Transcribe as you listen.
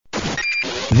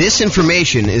This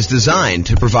information is designed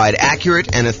to provide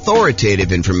accurate and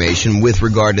authoritative information with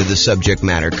regard to the subject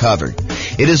matter covered.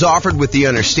 It is offered with the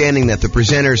understanding that the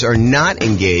presenters are not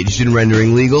engaged in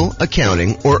rendering legal,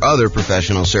 accounting, or other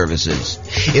professional services.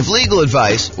 If legal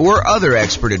advice or other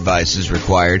expert advice is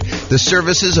required, the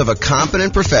services of a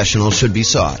competent professional should be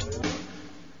sought.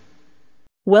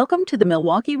 Welcome to the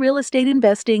Milwaukee Real Estate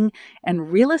Investing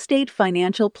and Real Estate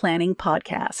Financial Planning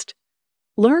Podcast.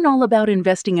 Learn all about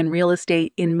investing in real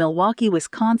estate in Milwaukee,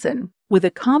 Wisconsin, with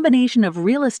a combination of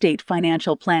real estate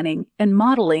financial planning and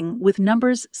modeling with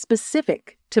numbers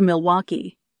specific to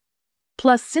Milwaukee.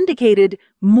 Plus syndicated,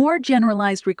 more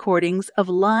generalized recordings of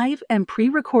live and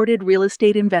pre-recorded real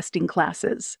estate investing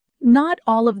classes, not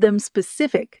all of them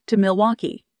specific to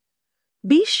Milwaukee.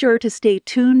 Be sure to stay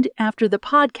tuned after the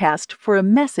podcast for a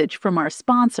message from our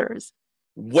sponsors.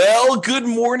 Well, good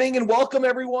morning and welcome,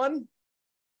 everyone.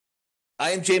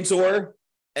 I am James Orr,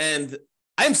 and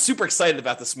I'm super excited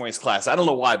about this morning's class. I don't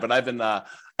know why, but I've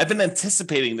been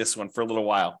anticipating this one for a little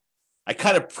while. I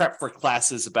kind of prep for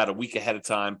classes about a week ahead of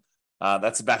time.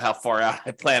 That's about how far out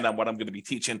I plan on what I'm going to be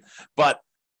teaching. But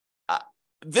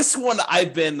this one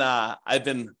I've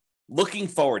been looking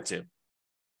forward to.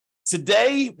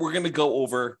 Today we're going to go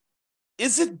over: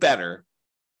 is it better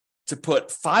to put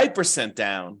 5%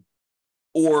 down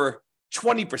or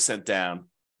 20% down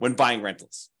when buying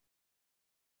rentals?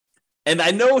 And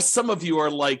I know some of you are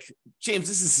like, James,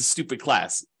 this is a stupid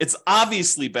class. It's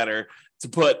obviously better to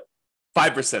put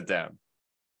 5% down.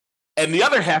 And the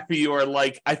other half of you are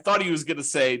like, I thought he was going to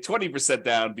say 20%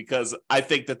 down because I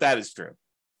think that is true.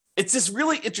 It's this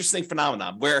really interesting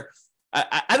phenomenon where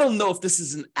I don't know if this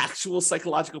is an actual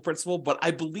psychological principle, but I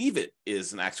believe it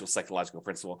is an actual psychological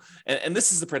principle. And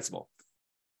this is the principle.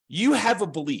 You have a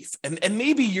belief, and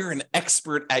maybe you're an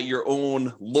expert at your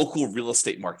own local real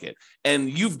estate market, and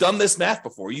you've done this math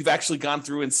before. You've actually gone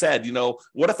through and said,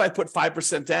 what if I put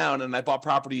 5% down and I bought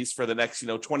properties for the next,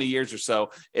 20 years or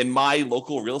so in my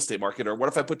local real estate market? Or what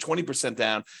if I put 20%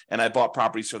 down and I bought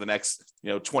properties for the next,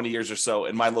 20 years or so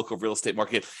in my local real estate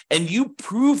market? And you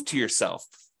prove to yourself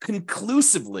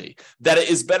conclusively that it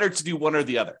is better to do one or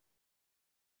the other.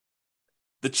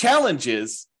 The challenge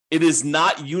is, it is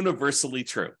not universally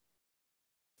true.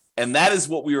 And that is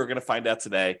what we are going to find out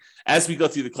today as we go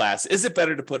through the class. Is it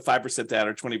better to put 5% down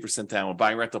or 20% down when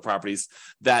buying rental properties?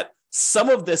 That some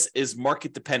of this is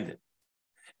market dependent.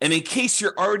 And in case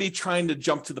you're already trying to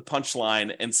jump to the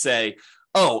punchline and say,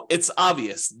 oh, it's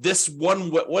obvious,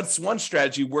 what's one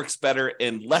strategy works better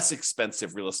in less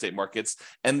expensive real estate markets,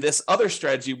 and this other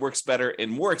strategy works better in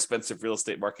more expensive real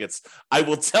estate markets, I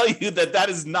will tell you that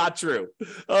is not true.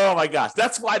 Oh my gosh,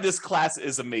 that's why this class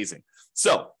is amazing.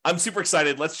 So I'm super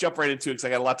excited. Let's jump right into it because I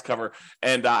got a lot to cover.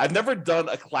 And I've never done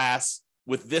a class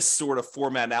with this sort of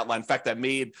format and outline. In fact, I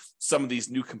made some of these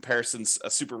new comparisons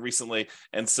super recently.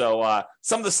 And so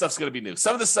some of the stuff's going to be new.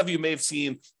 Some of the stuff you may have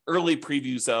seen early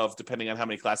previews of, depending on how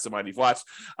many classes of mine you've watched.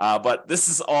 But this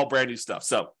is all brand new stuff.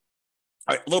 So, all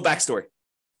right, a little backstory.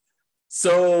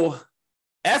 So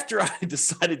after I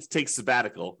decided to take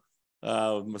sabbatical,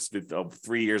 must have been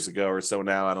 3 years ago or so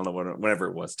now. I don't know, whenever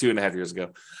it was, 2.5 years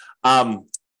ago.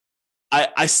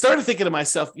 I started thinking to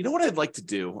myself, you know what I'd like to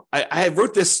do? I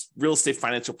wrote this real estate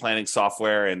financial planning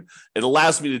software, and it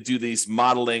allows me to do these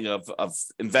modeling of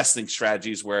investing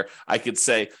strategies where I could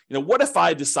say, what if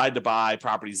I decide to buy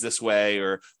properties this way?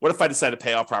 Or what if I decide to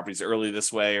pay off properties early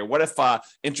this way? Or what if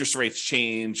interest rates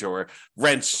change, or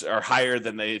rents are higher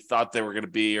than they thought they were going to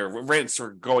be, or rents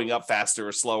are going up faster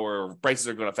or slower, or prices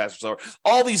are going up faster or slower?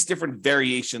 All these different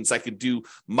variations I could do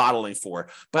modeling for.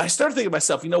 But I started thinking to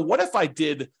myself, what if I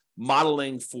did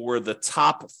modeling for the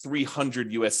top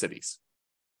 300 U.S. cities?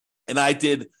 And I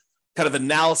did kind of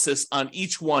analysis on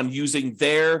each one using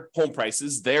their home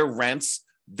prices, their rents,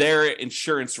 their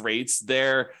insurance rates,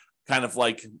 their kind of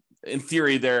like, in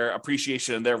theory, their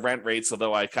appreciation and their rent rates,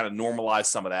 although I kind of normalized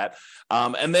some of that.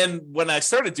 And then when I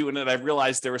started doing it, I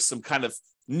realized there was some kind of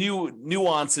new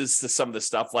nuances to some of this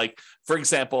stuff. Like, for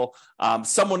example,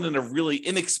 someone in a really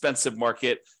inexpensive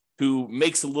market who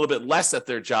makes a little bit less at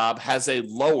their job has a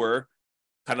lower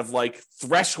kind of like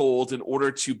threshold in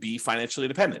order to be financially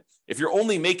independent. If you're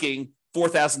only making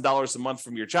 $4,000 a month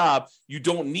from your job, you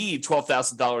don't need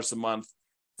 $12,000 a month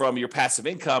from your passive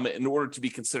income in order to be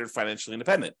considered financially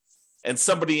independent. And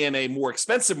somebody in a more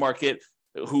expensive market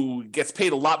who gets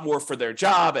paid a lot more for their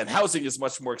job, and housing is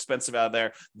much more expensive out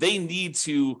there, they need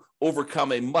to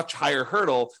overcome a much higher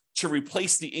hurdle to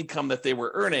replace the income that they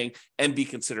were earning and be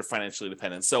considered financially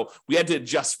independent. So we had to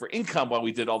adjust for income while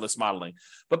we did all this modeling.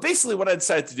 But basically what I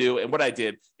decided to do, and what I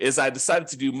did, is I decided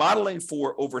to do modeling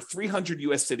for over 300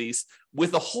 US cities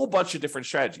with a whole bunch of different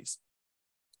strategies.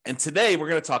 And today we're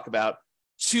going to talk about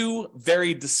two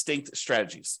very distinct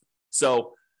strategies.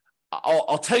 So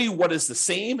I'll tell you what is the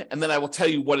same, and then I will tell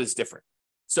you what is different.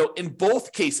 So in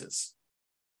both cases,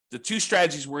 the two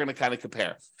strategies we're going to kind of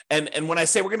compare. And when I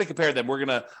say we're going to compare them,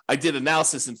 I did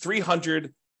analysis in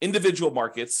 300 individual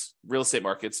markets, real estate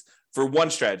markets, for one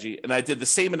strategy. And I did the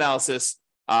same analysis.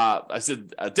 I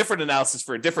did a different analysis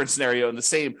for a different scenario in the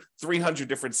same 300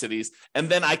 different cities. And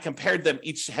then I compared them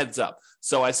each heads up.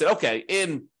 So I said, okay,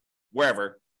 in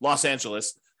wherever, Los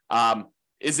Angeles,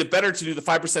 is it better to do the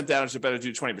 5% down or is it better to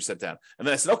do 20% down? And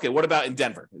then I said, okay, what about in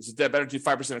Denver? Is it better to do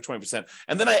 5% or 20%?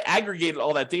 And then I aggregated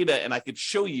all that data and I could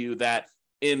show you that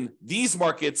in these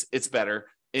markets, it's better.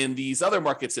 In these other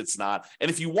markets, it's not. And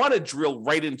if you want to drill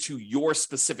right into your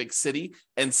specific city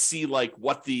and see like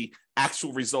what the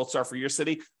actual results are for your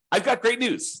city, I've got great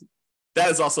news. That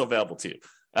is also available to you,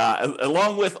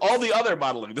 along with all the other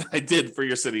modeling that I did for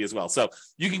your city as well. So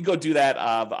you can go do that.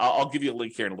 I'll give you a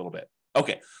link here in a little bit.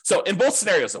 Okay, so in both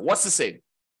scenarios, what's the same?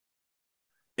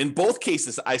 In both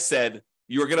cases, I said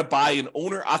you're going to buy an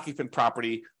owner-occupant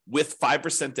property with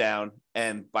 5% down,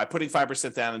 and by putting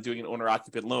 5% down and doing an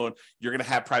owner-occupant loan, you're going to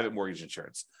have private mortgage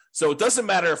insurance. So it doesn't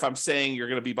matter if I'm saying you're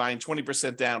going to be buying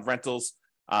 20% down rentals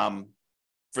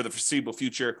for the foreseeable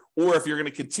future, or if you're going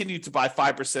to continue to buy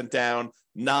 5% down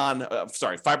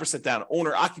 5% down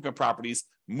owner-occupant properties,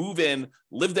 move in,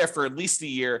 live there for at least a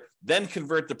year, then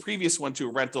convert the previous one to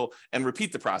a rental and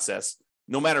repeat the process.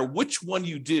 No matter which one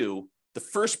you do, the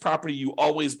first property you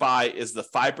always buy is the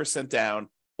 5% down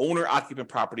owner-occupant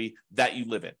property that you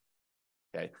live in.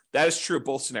 Okay, that is true of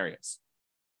both scenarios.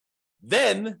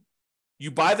 Then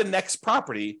you buy the next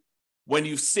property when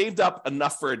you've saved up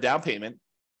enough for a down payment,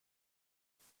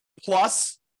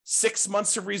 plus 6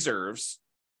 months of reserves,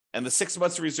 and the 6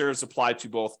 months of reserves apply to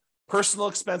both personal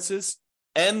expenses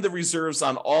and the reserves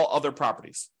on all other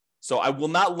properties. So I will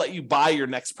not let you buy your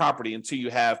next property until you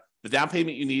have the down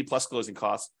payment you need plus closing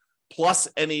costs, plus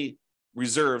any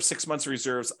reserves, 6 months of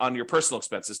reserves on your personal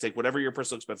expenses. Take whatever your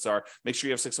personal expenses are, make sure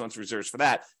you have 6 months of reserves for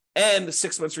that, and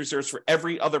 6 months reserves for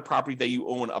every other property that you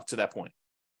own up to that point.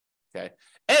 Okay.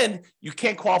 And you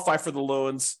can't qualify for the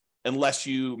loans unless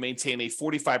you maintain a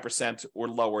 45% or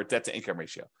lower debt to income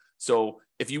ratio. So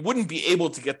if you wouldn't be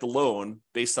able to get the loan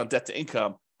based on debt to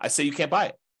income, I say you can't buy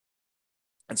it.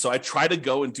 And so I try to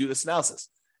go and do this analysis.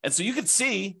 And so you can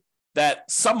see that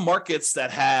some markets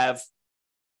that have,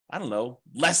 I don't know,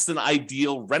 less than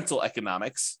ideal rental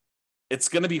economics, it's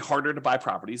going to be harder to buy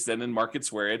properties than in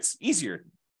markets where it's easier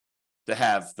to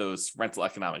have those rental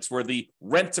economics, where the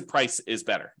rent to price is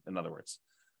better, in other words.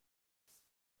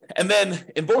 And then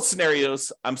in both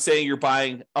scenarios, I'm saying you're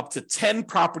buying up to 10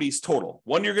 properties total,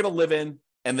 one you're going to live in,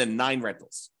 and then 9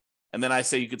 rentals. And then I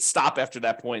say you could stop after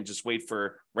that point and just wait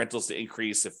for rentals to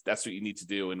increase if that's what you need to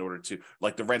do in order to,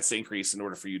 like the rents to increase in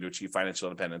order for you to achieve financial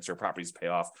independence or properties pay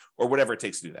off or whatever it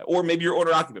takes to do that. Or maybe your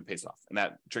owner occupant pays off and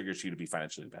that triggers you to be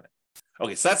financially independent.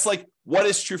 Okay, so that's like what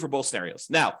is true for both scenarios.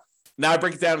 Now I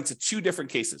break it down into 2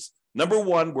 different cases. Number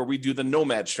one, where we do the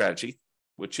nomad strategy,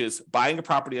 which is buying a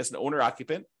property as an owner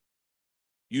occupant,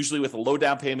 usually with a low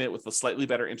down payment with a slightly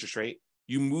better interest rate.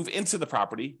 You move into the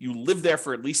property, you live there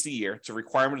for at least a year. It's a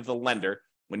requirement of the lender.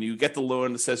 When you get the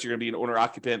loan that says you're going to be an owner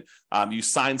occupant, you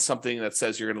sign something that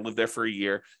says you're going to live there for a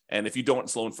year. And if you don't,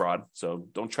 it's loan fraud. So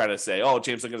don't try to say, oh,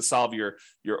 James, I'm going to solve or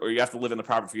you have to live in the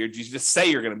property for a year. You just say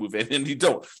you're going to move in and you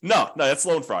don't. No, that's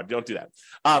loan fraud. You don't do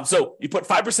that. So you put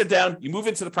 5% down, you move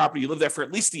into the property, you live there for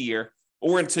at least a year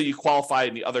or until you qualify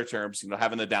in the other terms,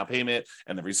 having the down payment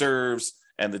and the reserves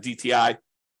and the DTI.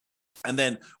 And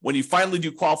then when you finally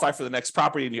do qualify for the next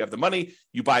property and you have the money,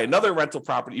 you buy another rental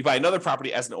property, you buy another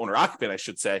property as an owner occupant, I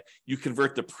should say, you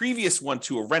convert the previous one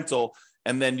to a rental,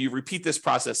 and then you repeat this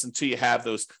process until you have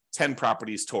those 10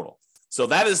 properties total. So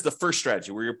that is the first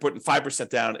strategy where you're putting 5%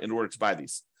 down in order to buy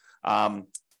these. And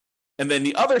then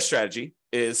the other strategy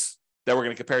is that we're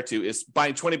going to compare to is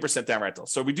buying 20% down rental.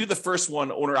 So we do the first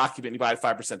one, owner occupant, you buy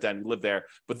 5% down, you live there,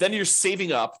 but then you're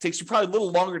saving up. It takes you probably a little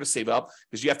longer to save up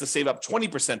because you have to save up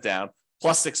 20% down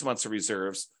plus 6 months of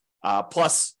reserves,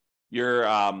 plus your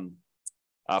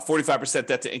 45%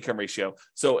 debt to income ratio.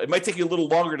 So it might take you a little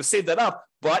longer to save that up,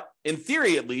 but in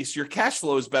theory, at least your cash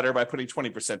flow is better by putting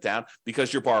 20% down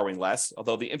because you're borrowing less,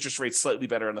 although the interest rate's slightly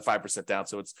better on the 5% down.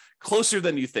 So it's closer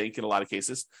than you think in a lot of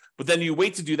cases, but then you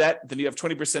wait to do that. Then you have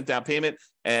 20% down payment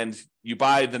and you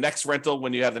buy the next rental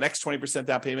when you have the next 20%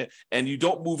 down payment and you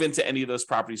don't move into any of those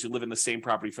properties. You live in the same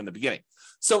property from the beginning.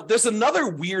 So there's another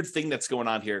weird thing that's going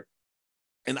on here.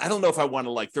 And I don't know if I want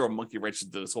to throw a monkey wrench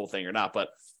into this whole thing or not, but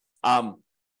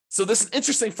so this is an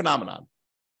interesting phenomenon.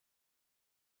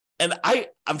 And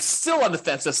I'm still on the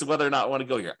fence as to whether or not I want to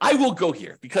go here. I will go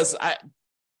here because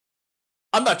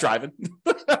I'm not driving.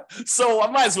 So I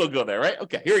might as well go there, right?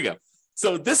 Okay, here we go.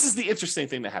 So this is the interesting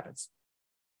thing that happens.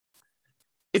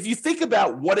 If you think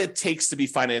about what it takes to be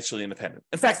financially independent.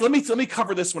 In fact, let me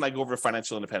cover this when I go over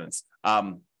financial independence,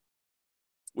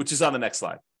 which is on the next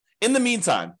slide. In the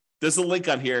meantime, there's a link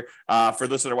on here for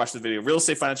those that are watching the video,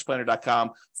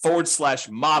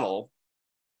 realestatefinancialplanner.com/model.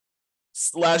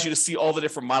 Allows you to see all the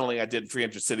different modeling I did in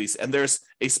 300 cities. And there's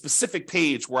a specific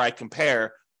page where I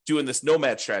compare doing this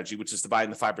nomad strategy, which is to buying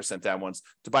the 5% down ones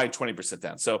to buying 20%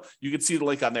 down. So you can see the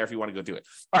link on there if you want to go do it.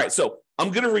 All right. So I'm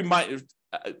going to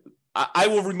I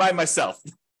will remind myself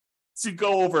to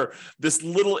go over this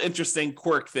little interesting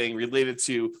quirk thing related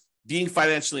to being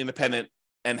financially independent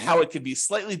and how it could be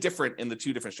slightly different in the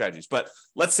two different strategies. But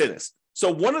let's say this.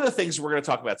 So one of the things we're going to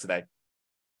talk about today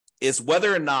is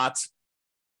whether or not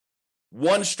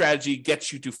one strategy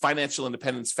gets you to financial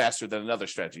independence faster than another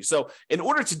strategy. So in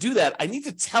order to do that, I need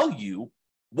to tell you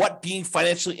what being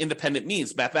financially independent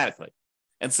means mathematically.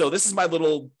 And so this is my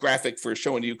little graphic for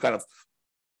showing you kind of,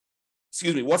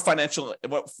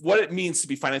 what it means to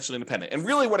be financially independent. And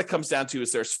really what it comes down to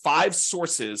is there's 5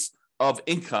 sources of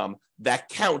income that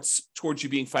counts towards you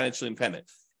being financially independent.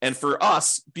 And for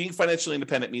us, being financially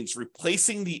independent means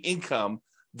replacing the income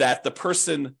that the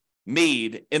person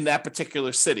made in that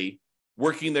particular city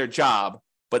working their job,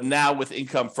 but now with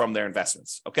income from their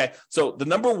investments. Okay. So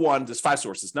there's 5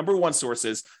 sources. Number 1 source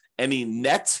is any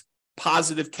net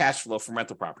positive cash flow from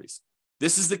rental properties.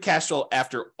 This is the cash flow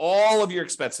after all of your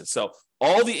expenses. So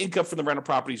all the income from the rental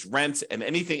properties, rent, and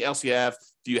anything else you have.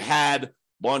 If you had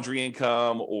laundry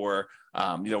income or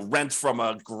rent from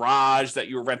a garage that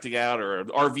you were renting out or an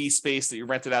RV space that you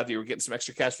rented out that you were getting some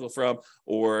extra cash flow from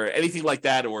or anything like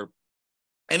that, or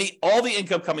all the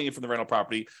income coming in from the rental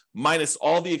property minus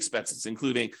all the expenses,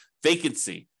 including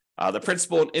vacancy, the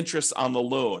principal and interest on the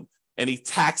loan, any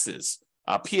taxes,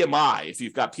 PMI, if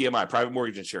you've got PMI, private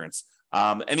mortgage insurance,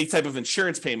 any type of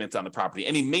insurance payment on the property,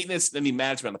 any maintenance, any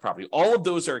management on the property, all of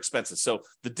those are expenses. So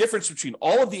the difference between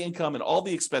all of the income and all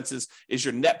the expenses is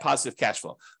your net positive cash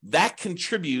flow. That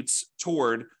contributes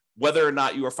toward whether or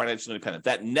not you are financially independent.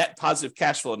 That net positive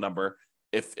cash flow number,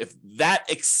 if that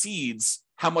exceeds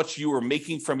how much you are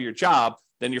making from your job,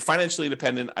 then you're financially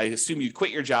independent. I assume you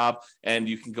quit your job and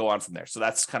you can go on from there. So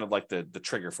that's kind of like the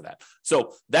trigger for that.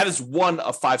 So that is one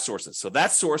of 5 sources. So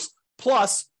that source,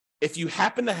 plus if you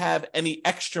happen to have any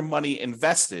extra money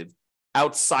invested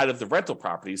outside of the rental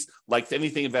properties, like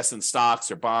anything invested in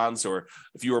stocks or bonds, or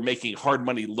if you are making hard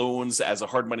money loans as a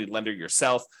hard money lender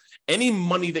yourself, any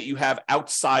money that you have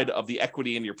outside of the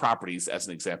equity in your properties, as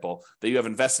an example, that you have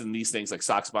invested in these things like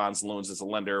stocks, bonds, loans as a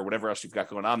lender, or whatever else you've got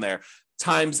going on there,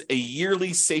 times a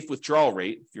yearly safe withdrawal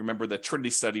rate. If you remember the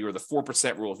Trinity study or the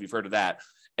 4% rule, if you've heard of that,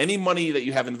 any money that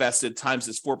you have invested times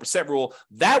this 4% rule,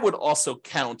 that would also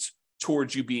count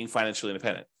towards you being financially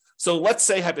independent. So let's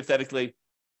say hypothetically,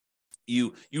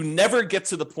 you never get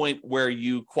to the point where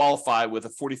you qualify with a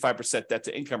 45% debt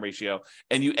to income ratio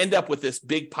and you end up with this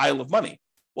big pile of money.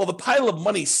 Well, the pile of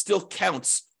money still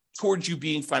counts towards you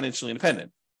being financially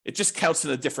independent. It just counts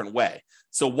in a different way.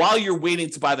 So while you're waiting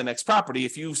to buy the next property,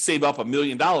 if you save up $1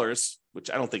 million, which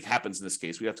I don't think happens in this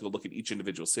case, we have to go look at each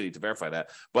individual city to verify that.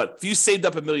 But if you saved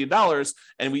up $1 million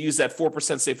and we use that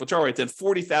 4% safe withdrawal rate, then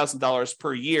 $40,000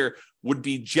 per year would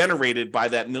be generated by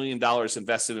that $1 million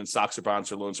invested in stocks or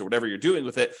bonds or loans or whatever you're doing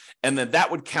with it. And then that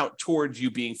would count towards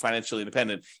you being financially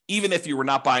independent, even if you were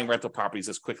not buying rental properties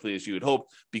as quickly as you would hope,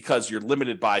 because you're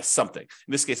limited by something.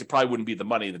 In this case, it probably wouldn't be the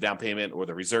money, the down payment or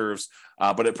the reserves,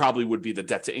 but it probably would be the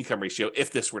debt to income ratio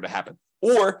if this were to happen.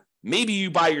 Or maybe you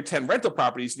buy your 10 rental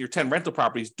properties and your 10 rental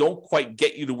properties don't quite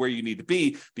get you to where you need to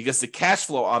be because the cash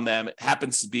flow on them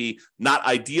happens to be not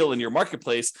ideal in your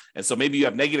marketplace. And so maybe you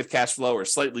have negative cash flow or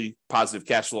slightly positive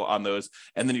cash flow on those.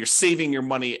 And then you're saving your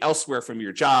money elsewhere from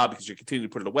your job because you're continuing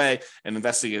to put it away and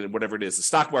investing in whatever it is, the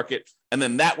stock market. And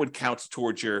then that would count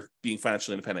towards your being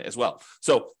financially independent as well.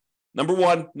 So number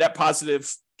 1, net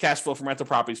positive cash flow from rental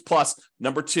properties, plus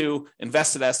number 2,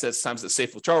 invested assets times the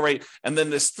safe withdrawal rate. And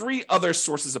then there's 3 other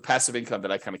sources of passive income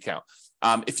that I kind of count.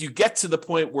 If you get to the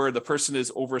point where the person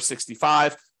is over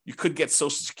 65, you could get Social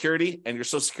Security, and your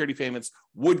Social Security payments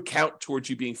would count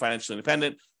towards you being financially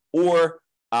independent. Or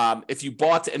if you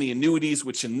bought any annuities,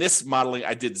 which in this modeling,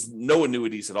 I did no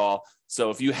annuities at all. So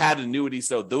if you had annuities,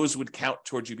 though, those would count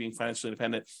towards you being financially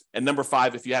independent. And number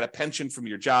 5, if you had a pension from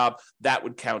your job, that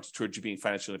would count towards you being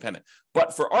financially independent.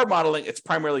 But for our modeling, it's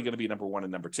primarily going to be number 1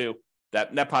 and number 2,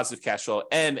 that net positive cash flow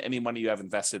and any money you have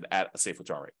invested at a safe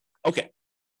withdrawal rate. Okay.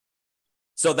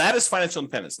 So that is financial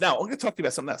independence. Now, I'm going to talk to you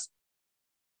about something else.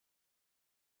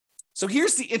 So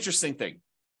here's the interesting thing.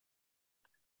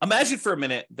 Imagine for a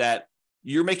minute that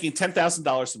you're making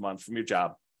 $10,000 a month from your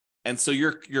job. And so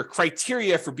your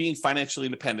criteria for being financially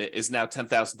independent is now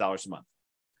 $10,000 a month.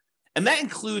 And that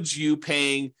includes you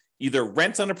paying either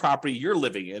rent on a property you're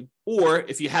living in, or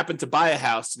if you happen to buy a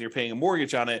house and you're paying a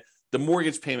mortgage on it, the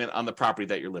mortgage payment on the property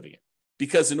that you're living in.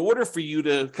 Because in order for you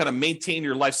to kind of maintain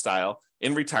your lifestyle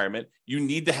in retirement, you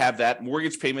need to have that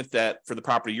mortgage payment that for the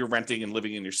property you're renting and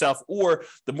living in yourself, or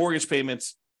the mortgage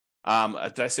payments,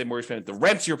 did I say mortgage payment? The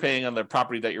rent you're paying on the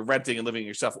property that you're renting and living in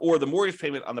yourself, or the mortgage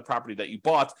payment on the property that you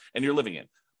bought and you're living in.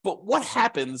 But what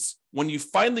happens when you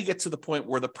finally get to the point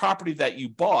where the property that you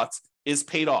bought is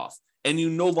paid off and you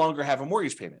no longer have a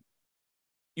mortgage payment?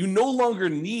 You no longer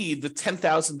need the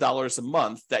 $10,000 a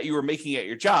month that you were making at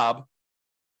your job,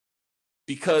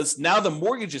 because now the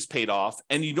mortgage is paid off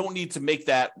and you don't need to make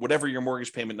that whatever your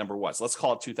mortgage payment number was. Let's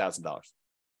call it $2,000.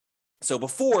 So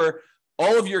before,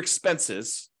 all of your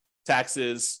expenses,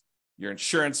 taxes, your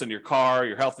insurance on your car,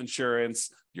 your health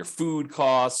insurance, your food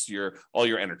costs, all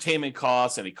your entertainment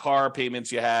costs, any car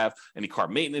payments you have, any car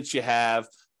maintenance you have,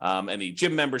 any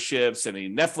gym memberships, any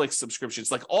Netflix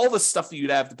subscriptions, like all the stuff that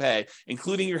you'd have to pay,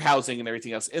 including your housing and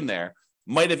everything else in there,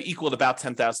 might have equaled about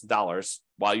 $10,000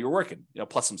 while you were working,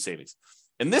 plus some savings.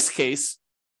 In this case,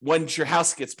 when your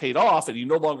house gets paid off and you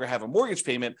no longer have a mortgage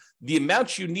payment, the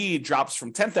amount you need drops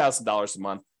from $10,000 a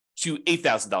month to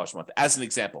 $8,000 a month, as an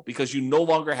example, because you no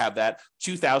longer have that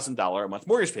 $2,000 a month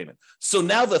mortgage payment. So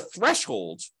now the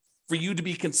threshold for you to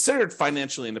be considered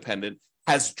financially independent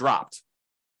has dropped.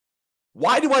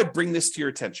 Why do I bring this to your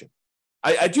attention?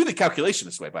 I do the calculation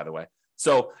this way, by the way.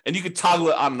 So, and you could toggle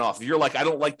it on and off. If you're like, I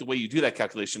don't like the way you do that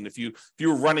calculation. If you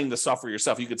were running the software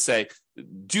yourself, you could say,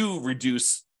 do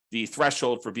reduce the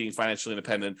threshold for being financially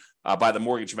independent by the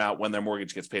mortgage amount when their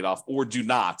mortgage gets paid off, or do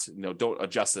not, don't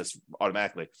adjust this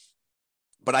automatically.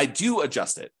 But I do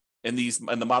adjust it in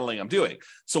the modeling I'm doing.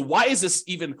 So why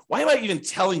am I even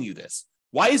telling you this?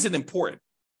 Why is it important?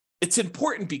 It's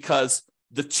important because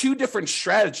the two different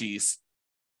strategies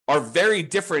are very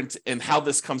different in how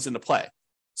this comes into play.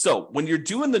 So when you're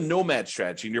doing the nomad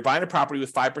strategy and you're buying a property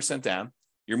with 5% down,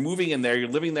 you're moving in there, you're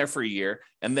living there for a year,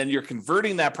 and then you're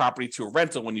converting that property to a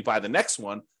rental when you buy the next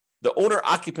one, the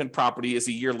owner-occupant property is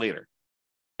a year later.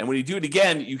 And when you do it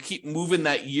again, you keep moving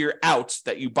that year out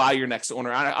that you buy your next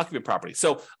owner-occupant property.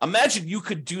 So imagine you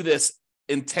could do this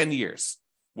in 10 years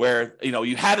where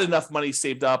you had enough money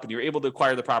saved up and you're able to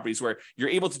acquire the properties where you're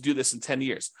able to do this in 10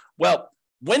 years. Well,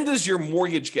 when does your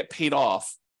mortgage get paid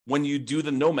off when you do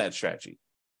the nomad strategy?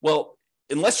 Well,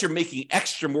 unless you're making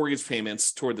extra mortgage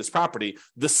payments toward this property,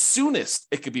 the soonest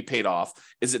it could be paid off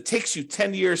is it takes you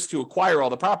 10 years to acquire all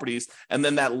the properties, and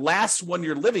then that last one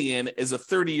you're living in is a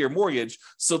 30-year mortgage.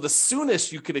 So the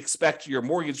soonest you could expect your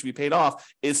mortgage to be paid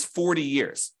off is 40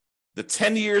 years. The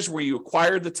 10 years where you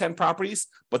acquired the 10 properties,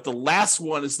 but the last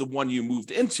one is the one you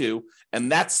moved into, and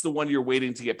that's the one you're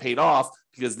waiting to get paid off,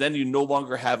 because then you no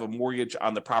longer have a mortgage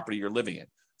on the property you're living in.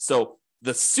 So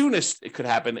the soonest it could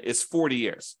happen is 40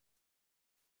 years.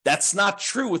 That's not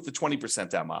true with the 20%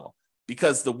 down model,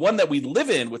 because the one that we live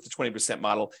in with the 20%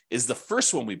 model is the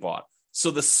first one we bought.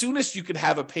 So the soonest you could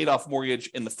have a paid off mortgage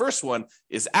in the first one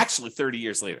is actually 30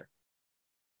 years later.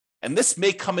 And this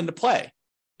may come into play.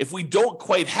 If we don't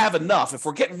quite have enough, if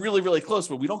we're getting really, really close,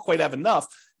 but we don't quite have enough,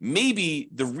 maybe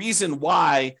the reason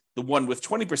why the one with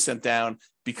 20% down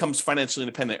becomes financially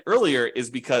independent earlier is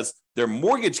because their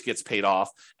mortgage gets paid off,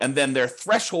 and then their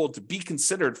threshold to be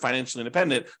considered financially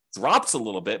independent drops a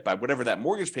little bit by whatever that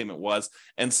mortgage payment was.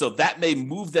 And so that may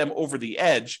move them over the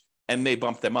edge and may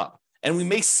bump them up. And we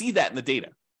may see that in the data.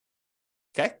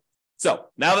 Okay. So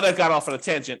now that I've got off on a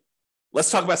tangent,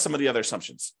 let's talk about some of the other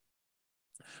assumptions.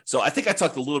 So I think I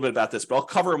talked a little bit about this, but I'll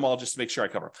cover them all just to make sure I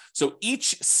cover them. So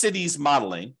each city's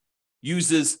modeling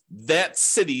uses that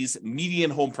city's median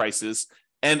home prices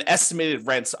and estimated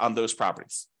rents on those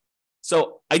properties.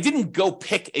 So I didn't go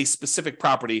pick a specific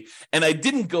property, and I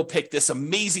didn't go pick this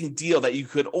amazing deal that you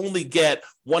could only get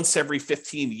once every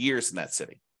 15 years in that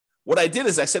city. What I did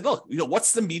is I said, look,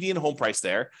 what's the median home price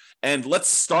there? And let's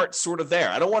start sort of there.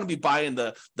 I don't want to be buying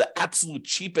the absolute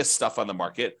cheapest stuff on the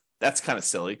market. That's kind of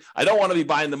silly. I don't want to be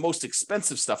buying the most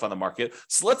expensive stuff on the market.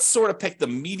 So let's sort of pick the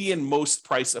median most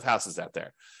price of houses out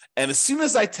there. And as soon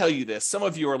as I tell you this, some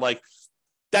of you are like,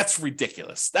 that's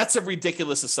ridiculous. That's a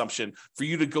ridiculous assumption for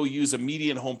you to go use a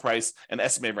median home price and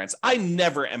estimated rents. I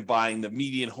never am buying the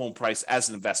median home price as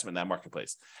an investment in that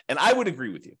marketplace. And I would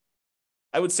agree with you.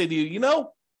 I would say to you,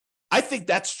 I think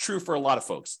that's true for a lot of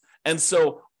folks. And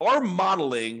so our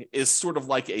modeling is sort of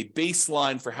like a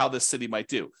baseline for how this city might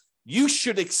do. you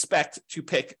should expect to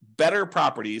pick better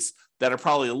properties that are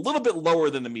probably a little bit lower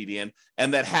than the median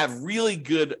and that have really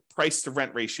good price to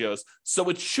rent ratios. So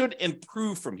it should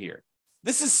improve from here.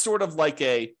 This is sort of like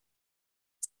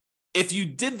if you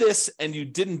did this and you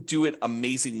didn't do it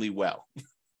amazingly well,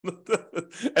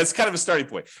 as kind of a starting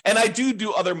point. And I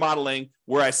do other modeling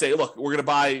where I say, look, we're going to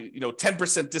buy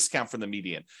 10% discount from the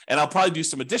median. And I'll probably do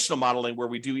some additional modeling where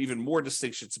we do even more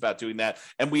distinctions about doing that.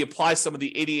 And we apply some of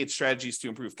the 88 strategies to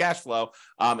improve cash flow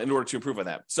in order to improve on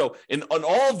that. So on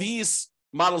all these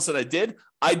models that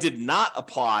I did not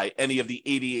apply any of the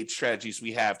 88 strategies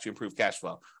we have to improve cash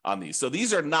flow on these. So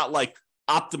these are not like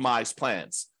optimized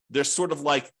plans. They're sort of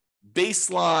like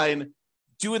baseline,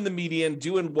 doing the median,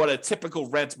 doing what a typical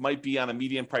rent might be on a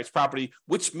median price property,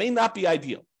 which may not be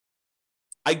ideal.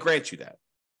 I grant you that.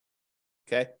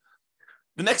 Okay.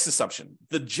 The next assumption,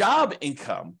 the job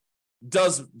income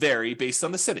does vary based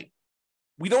on the city.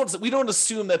 We don't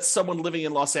assume that someone living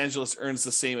in Los Angeles earns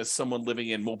the same as someone living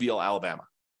in Mobile, Alabama.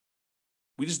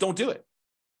 We just don't do it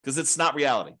because it's not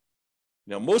reality.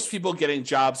 Most people getting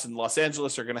jobs in Los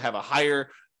Angeles are going to have a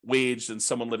higher wage than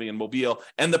someone living in Mobile,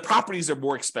 and the properties are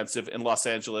more expensive in Los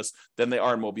Angeles than they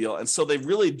are in Mobile, and so they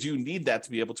really do need that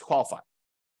to be able to qualify.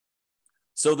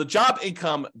 So the job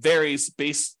income varies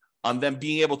based on them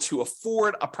being able to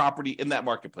afford a property in that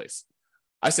marketplace.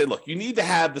 I say, look, you need to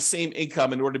have the same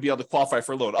income in order to be able to qualify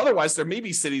for a loan. Otherwise, there may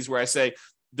be cities where I say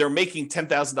they're making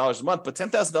 $10,000 a month, but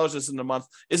 $10,000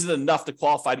 isn't enough to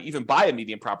qualify to even buy a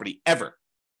median property ever.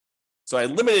 So I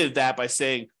limited that by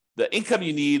saying the income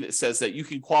you need says that you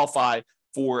can qualify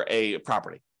for a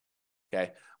property,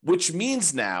 okay? Which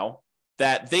means now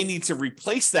that they need to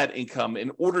replace that income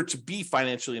in order to be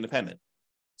financially independent.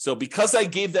 So because I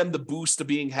gave them the boost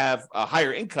to have a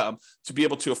higher income to be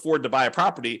able to afford to buy a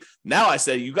property, now I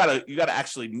say you gotta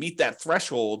actually meet that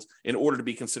threshold in order to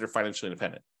be considered financially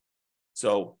independent.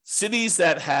 So cities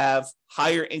that have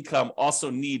higher income also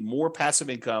need more passive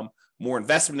income, more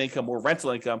investment income, more rental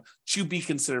income to be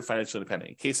considered financially independent,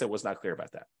 in case I was not clear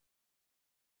about that.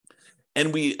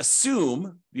 And we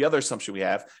assume, the other assumption we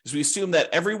have, is we assume that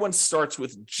everyone starts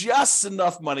with just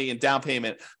enough money in down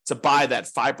payment to buy that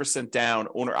 5% down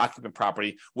owner-occupant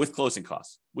property with closing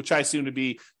costs, which I assume to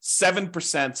be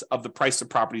 7% of the price of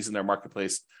properties in their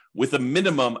marketplace with a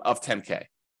minimum of $10K.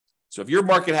 So if your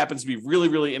market happens to be really,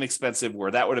 really inexpensive,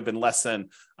 where that would have been less than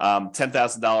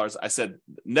 $10,000, I said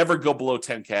never go below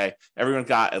 $10K. Everyone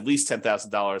got at least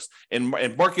 $10,000.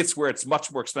 In markets where it's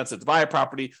much more expensive to buy a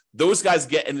property, those guys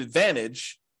get an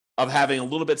advantage of having a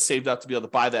little bit saved up to be able to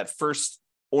buy that first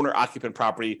owner-occupant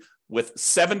property with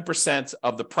 7%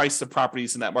 of the price of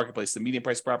properties in that marketplace, the median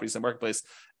price properties in the marketplace,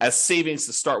 as savings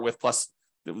to start with, plus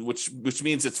which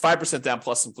means it's 5% down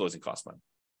plus some closing cost money.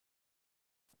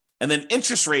 And then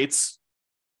interest rates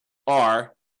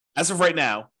are, as of right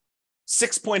now,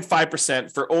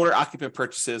 6.5% for owner-occupant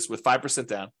purchases with 5%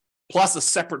 down, plus a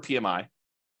separate PMI,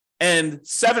 and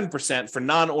 7% for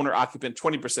non-owner-occupant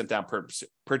 20% down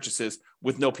purchases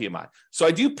with no PMI. So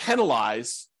I do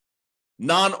penalize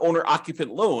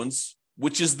non-owner-occupant loans,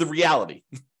 which is the reality.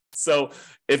 So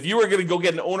if you were going to go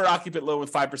get an owner-occupant loan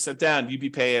with 5% down, you'd be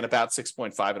paying about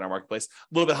 6.5 in our marketplace,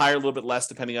 a little bit higher, a little bit less,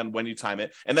 depending on when you time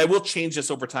it. And I will change this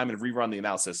over time and rerun the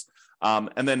analysis.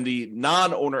 And then the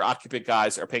non-owner-occupant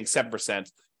guys are paying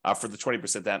 7% for the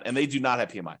 20% down, and they do not have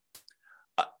PMI.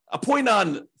 A point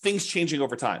on things changing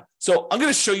over time. So I'm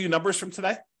going to show you numbers from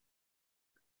today.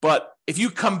 But if you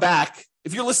come back,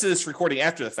 if you're listening to this recording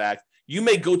after the fact, you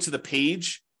may go to the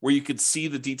page where you could see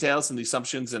the details and the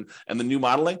assumptions and the new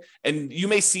modeling, and you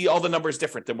may see all the numbers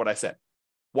different than what I said.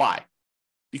 Why?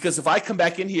 Because if I come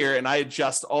back in here and I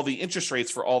adjust all the interest rates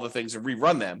for all the things and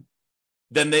rerun them,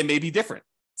 then they may be different.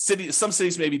 Some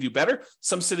cities maybe do better,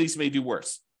 some cities may do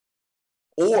worse.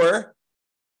 Or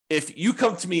if you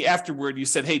come to me afterward, you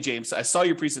said, hey, James, I saw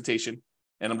your presentation,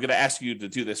 and I'm going to ask you to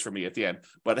do this for me at the end,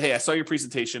 but hey, I saw your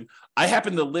presentation. I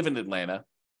happen to live in Atlanta,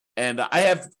 and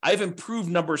I've improved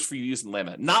numbers for you using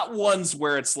Atlanta, not ones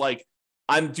where it's like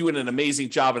I'm doing an amazing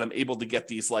job and I'm able to get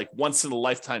these like once in a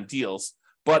lifetime deals,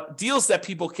 but deals that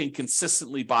people can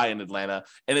consistently buy in Atlanta.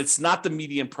 And it's not the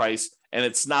median price, and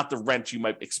it's not the rent you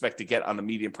might expect to get on the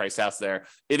median price house there.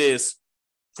 It is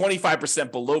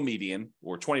 25% below median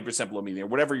or 20% below median, or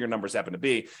whatever your numbers happen to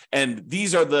be. And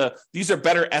these are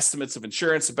better estimates of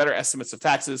insurance, better estimates of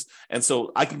taxes. And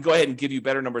so I can go ahead and give you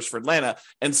better numbers for Atlanta.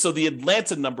 And so the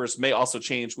Atlanta numbers may also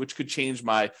change, which could change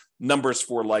my numbers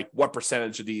for like what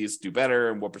percentage of these do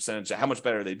better and what percentage, how much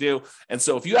better they do. And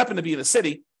so if you happen to be in a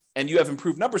city and you have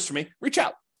improved numbers for me, reach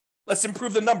out. Let's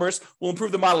improve the numbers. We'll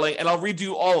improve the modeling, and I'll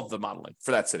redo all of the modeling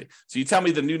for that city. So you tell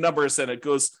me the new numbers, and it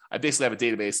goes, I basically have a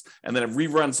database, and then it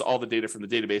reruns all the data from the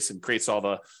database and creates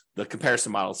all the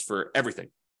comparison models for everything.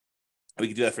 We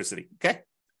can do that for a city, okay?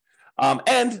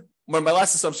 And one of my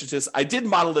last assumptions is I did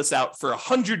model this out for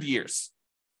 100 years.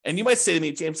 And you might say to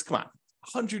me, James, come on,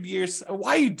 100 years?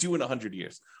 Why are you doing 100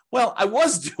 years? Well, I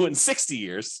was doing 60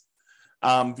 years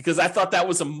because I thought that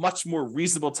was a much more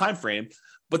reasonable time frame.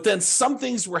 But then some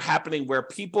things were happening where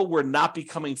people were not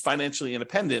becoming financially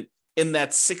independent in that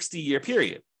 60-year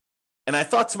period. And I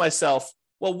thought to myself,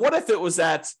 well, what if it was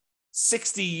at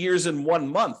 60 years and 1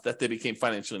 month that they became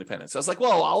financially independent? So I was like,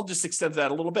 well, I'll just extend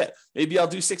that a little bit. Maybe I'll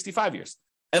do 65 years.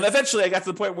 And eventually I got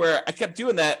to the point where I kept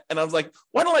doing that. And I was like,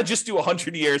 why don't I just do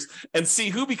 100 years and see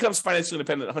who becomes financially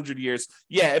independent in 100 years?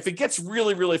 Yeah, if it gets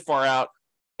really, really far out,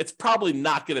 it's probably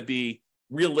not going to be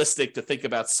realistic to think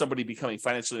about somebody becoming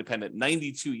financially independent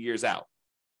 92 years out.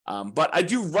 But I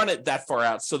do run it that far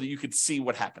out so that you could see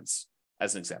what happens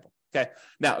as an example. Okay.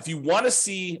 Now, if you want to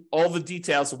see all the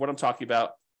details of what I'm talking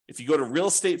about, if you go to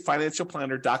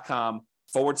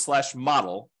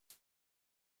realestatefinancialplanner.com/model,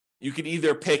 you can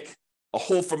either pick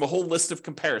from a whole list of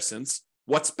comparisons,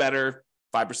 what's better,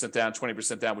 5% down,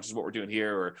 20% down, which is what we're doing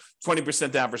here, or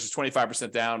 20% down versus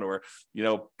 25% down, or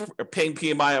paying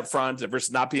PMI up front versus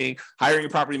not paying, hiring a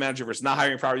property manager versus not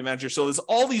hiring a property manager. So there's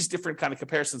all these different kind of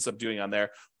comparisons I'm doing on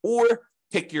there. Or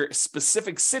pick your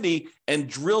specific city and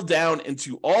drill down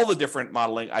into all the different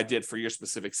modeling I did for your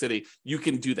specific city. You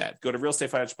can do that. Go to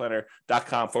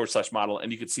realestatefinancialplanner.com/model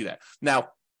and you can see that.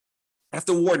 Now, I have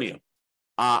to warn you,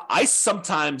 I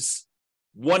sometimes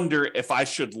wonder if I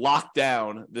should lock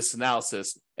down this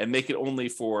analysis and make it only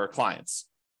for clients.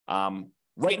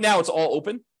 Right now, it's all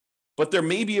open, but there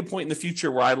may be a point in the future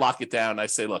where I lock it down. I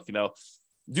say, look,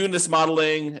 doing this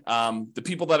modeling, the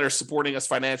people that are supporting us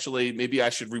financially, maybe I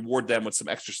should reward them with some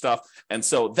extra stuff. And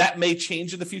so that may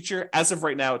change in the future. As of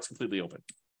right now, it's completely open.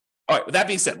 All right, with that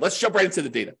being said, let's jump right into the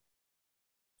data.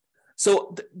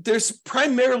 So there's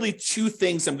primarily two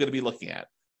things I'm going to be looking at.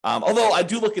 Although I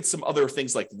do look at some other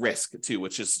things like risk too,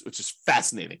 which is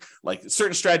fascinating. Like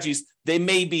certain strategies, they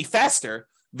may be faster,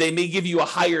 they may give you a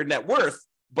higher net worth,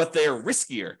 but they're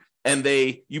riskier, and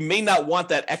you may not want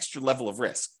that extra level of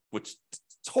risk, which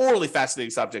totally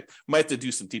fascinating subject. Might have to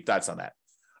do some deep dives on that.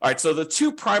 All right, so the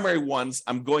two primary ones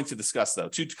I'm going to discuss, though,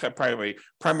 two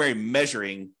primary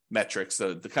measuring metrics,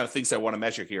 the kind of things I want to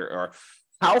measure here are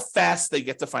how fast they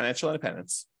get to financial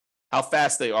independence, how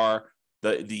fast they are,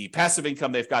 the passive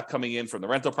income they've got coming in from the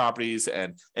rental properties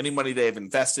and any money they've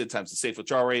invested times the safe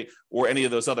withdrawal rate, or any of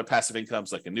those other passive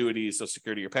incomes like annuities, Social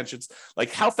Security, or pensions.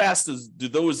 Like how fast do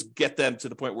those get them to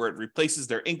the point where it replaces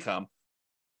their income?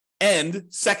 And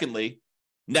secondly,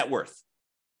 net worth.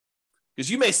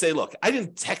 Because you may say, look, I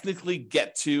didn't technically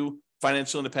get to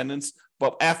financial independence,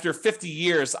 but after 50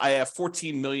 years, I have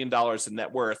 $14 million in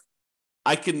net worth.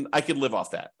 I can live off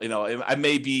that. I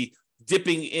may be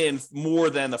dipping in more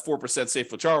than the 4%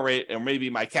 safe withdrawal rate, or maybe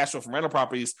my cash flow from rental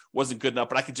properties wasn't good enough,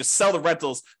 but I could just sell the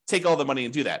rentals, take all the money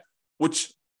and do that,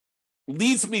 which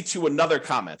leads me to another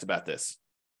comment about this.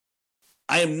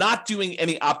 I am not doing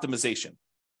any optimization.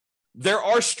 There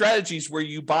are strategies where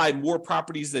you buy more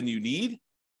properties than you need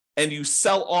and you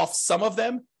sell off some of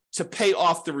them to pay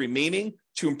off the remaining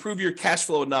to improve your cash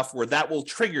flow enough where that will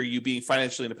trigger you being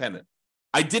financially independent.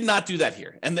 I did not do that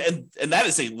here. And that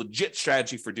is a legit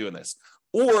strategy for doing this.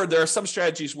 Or there are some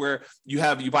strategies where you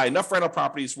buy enough rental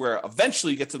properties where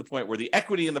eventually you get to the point where the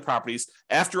equity in the properties,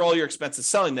 after all your expenses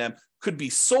selling them, could be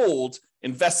sold,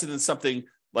 invested in something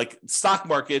like stock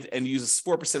market and use a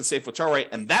 4% safe withdrawal rate,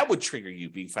 and that would trigger you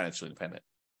being financially independent.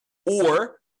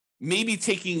 Or maybe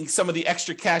taking some of the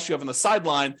extra cash you have on the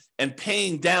sideline and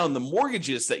paying down the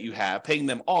mortgages that you have, paying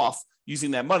them off,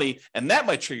 using that money, and that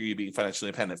might trigger you being financially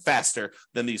independent faster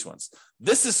than these ones.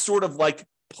 This is sort of like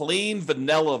plain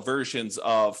vanilla versions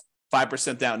of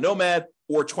 5% down nomad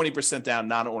or 20% down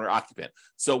non-owner occupant.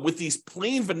 So with these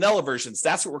plain vanilla versions,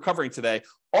 that's what we're covering today.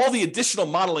 All the additional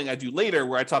modeling I do later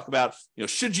where I talk about,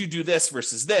 should you do this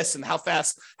versus this and how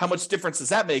much difference does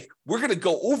that make? We're going to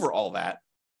go over all that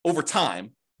over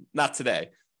time, not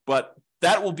today, but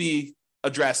that will be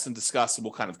addressed and discussed, and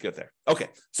we'll kind of get there. Okay,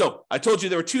 so I told you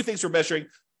there were two things we're measuring.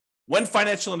 When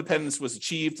financial independence was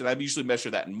achieved, and I usually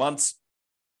measure that in months,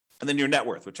 and then your net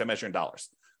worth, which I measure in dollars.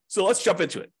 So let's jump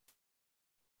into it.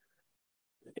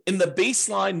 In the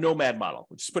baseline nomad model,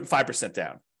 which is putting 5%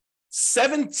 down,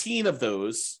 17 of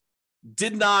those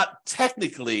did not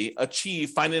technically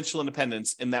achieve financial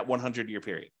independence in that 100-year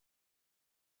period.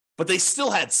 But they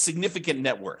still had significant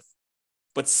net worth.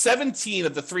 But 17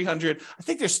 of the 300, I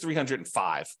think there's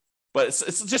 305 but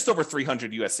it's just over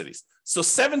 300 U.S. cities. So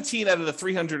 17 out of the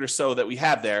 300 or so that we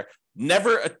have there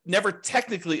never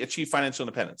technically achieved financial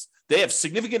independence. They have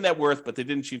significant net worth, but they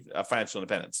didn't achieve financial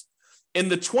independence. In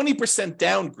the 20%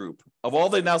 down group, of all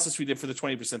the analysis we did for the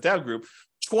 20% down group,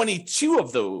 22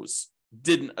 of those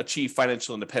didn't achieve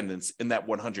financial independence in that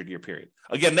 100-year period.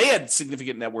 Again, they had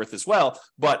significant net worth as well,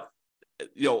 but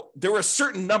there were a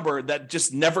certain number that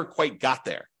just never quite got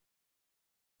there.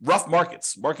 Rough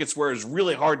markets where it's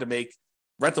really hard to make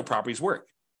rental properties work.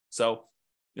 So,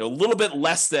 a little bit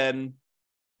less than,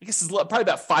 I guess it's probably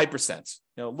about 5%,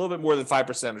 a little bit more than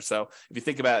 5% or so. If you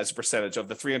think about it as a percentage of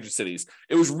the 300 cities,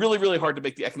 it was really, really hard to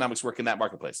make the economics work in that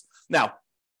marketplace. Now,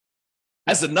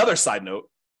 as another side note,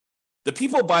 the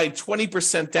people buying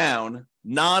 20% down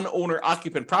non-owner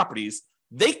occupant properties,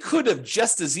 they could have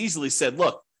just as easily said,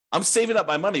 look, I'm saving up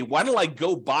my money. Why don't I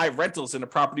go buy rentals in a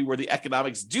property where the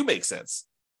economics do make sense?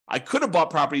 I could have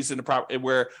bought properties in a property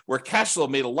where cash flow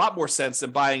made a lot more sense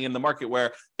than buying in the market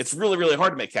where it's really, really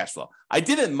hard to make cash flow. I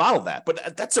didn't model that,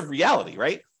 but that's a reality,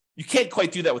 right? You can't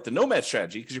quite do that with the nomad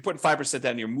strategy because you're putting 5%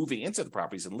 down and you're moving into the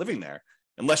properties and living there.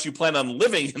 Unless you plan on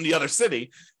living in the other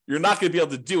city, you're not going to be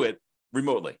able to do it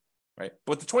remotely, right?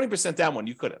 But the 20% down one,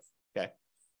 you could have, okay?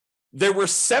 There were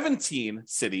 17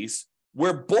 cities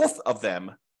where both of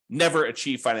them never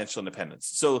achieved financial independence.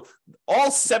 So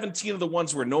all 17 of the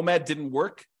ones where nomad didn't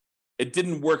work, it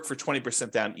didn't work for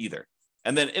 20% down either.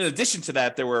 And then in addition to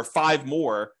that, there were 5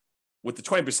 more with the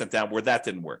 20% down where that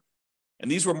didn't work. And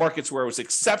these were markets where it was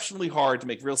exceptionally hard to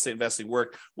make real estate investing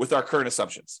work with our current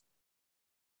assumptions.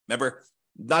 Remember,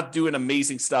 not doing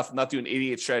amazing stuff, not doing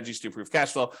 88 strategies to improve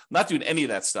cash flow, not doing any of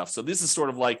that stuff. So this is sort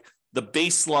of like the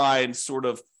baseline sort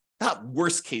of, not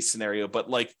worst case scenario, but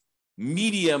like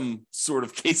medium sort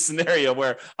of case scenario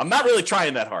where I'm not really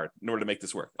trying that hard in order to make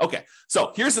this work. Okay,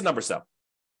 so here's the numbers though.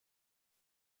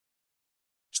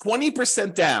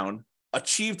 20% down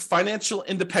achieved financial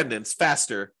independence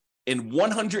faster in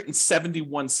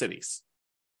 171 cities.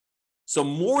 So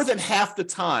more than half the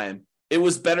time, it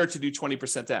was better to do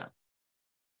 20% down.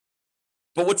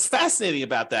 But what's fascinating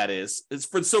about that is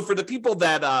for the people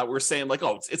that were saying like,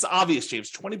 oh, it's obvious, James,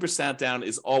 20% down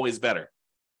is always better.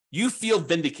 You feel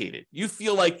vindicated. You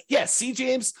feel like, yeah, see,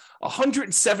 James,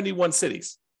 171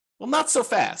 cities. Well, not so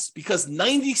fast, because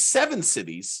 97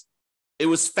 cities, it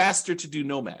was faster to do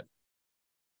nomad.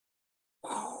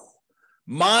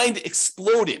 Mind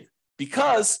exploded,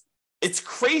 because it's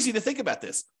crazy to think about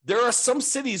this. There are some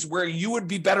cities where you would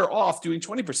be better off doing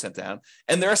 20% down,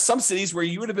 and there are some cities where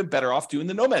you would have been better off doing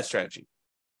the nomad strategy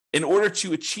in order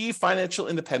to achieve financial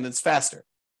independence faster.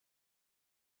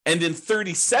 And in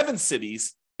 37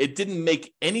 cities, it didn't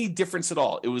make any difference at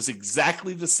all. It was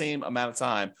exactly the same amount of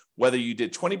time, whether you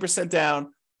did 20%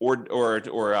 down or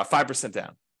 5%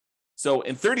 down. So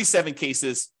in 37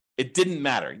 cases, it didn't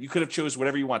matter. You could have chose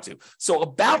whatever you want to. So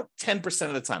about 10%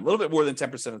 of the time, a little bit more than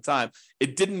 10% of the time,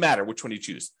 it didn't matter which one you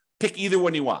choose. Pick either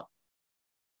one you want.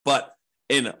 But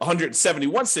in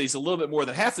 171 cities, a little bit more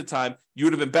than half the time, you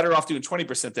would have been better off doing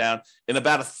 20% down. In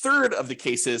about a third of the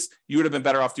cases, you would have been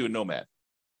better off doing nomad.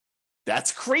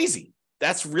 That's crazy.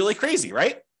 That's really crazy,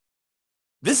 right?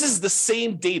 This is the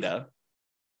same data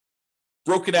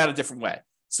broken out a different way.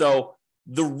 So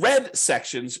the red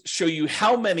sections show you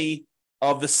how many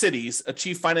of the cities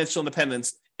achieve financial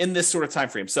independence in this sort of time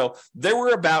frame. So there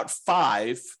were about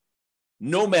 5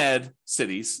 nomad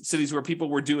cities where people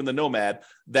were doing the nomad,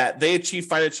 that they achieved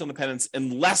financial independence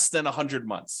in less than 100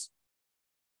 months.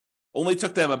 Only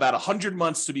took them about 100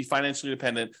 months to be financially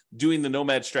independent doing the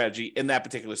nomad strategy in that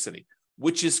particular city,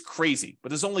 which is crazy. But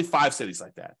there's only 5 cities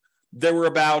like that. There were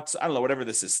about, I don't know, whatever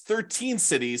this is, 13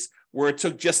 cities where it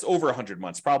took just over 100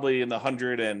 months, probably in the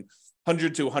 100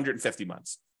 to 150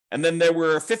 months. And then there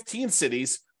were 15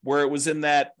 cities where it was in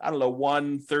that, I don't know,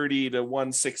 130 to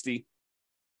 160,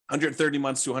 130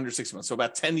 months to 160 months. So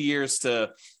about 10 years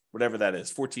to whatever that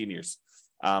is, 14 years,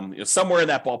 somewhere in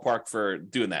that ballpark for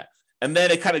doing that. And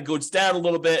then it kind of goes down a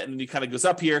little bit and then it kind of goes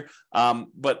up here.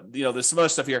 But there's some other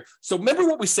stuff here. So remember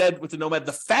what we said with the nomad,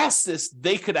 the fastest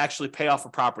they could actually pay off a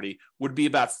property would be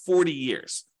about 40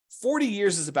 years. 40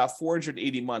 years is about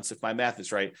 480 months, if my math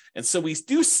is right. And so we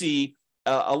do see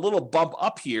a little bump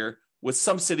up here with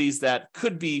some cities that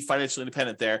could be financially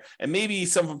independent there. And maybe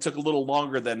some of them took a little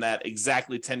longer than that,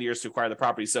 exactly 10 years to acquire the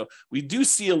property. So we do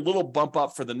see a little bump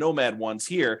up for the nomad ones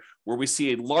here, where we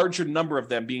see a larger number of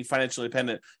them being financially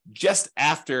independent just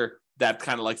after that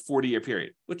kind of like 40-year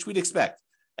period, which we'd expect.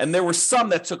 And there were some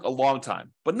that took a long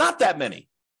time, but not that many.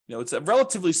 It's a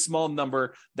relatively small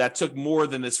number that took more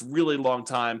than this really long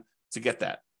time to get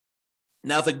that.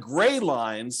 Now, the gray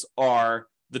lines are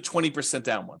the 20%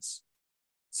 down ones.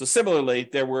 So similarly,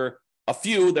 there were a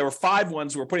few, there were 5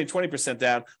 ones who were putting 20%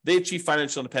 down. They achieved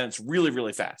financial independence really,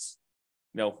 really fast.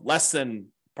 Less than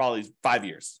probably 5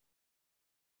 years.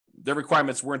 Their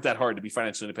requirements weren't that hard to be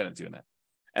financially independent doing that.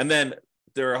 And then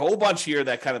there are a whole bunch here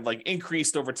that kind of like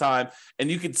increased over time, and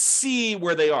you can see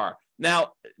where they are.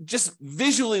 Now, just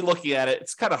visually looking at it,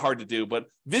 it's kind of hard to do, but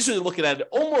visually looking at it, it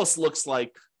almost looks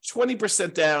like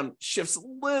 20% down shifts a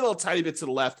little tiny bit to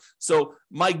the left. So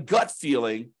my gut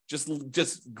feeling,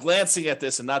 just glancing at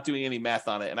this and not doing any math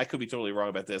on it, and I could be totally wrong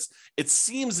about this, it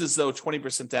seems as though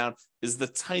 20% down is the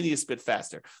tiniest bit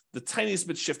faster, the tiniest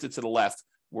bit shifted to the left,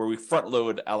 where we front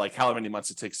load like however many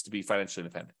months it takes to be financially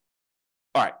independent.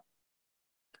 All right.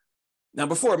 Now,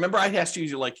 before, remember I asked you,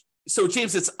 you're like, so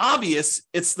James, it's obvious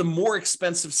it's the more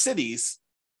expensive cities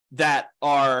that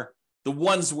are the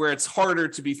ones where it's harder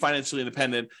to be financially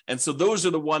independent. And so those are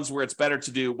the ones where it's better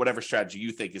to do whatever strategy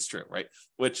you think is true, right?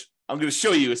 Which I'm going to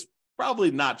show you is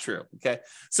probably not true, okay?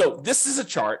 So this is a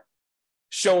chart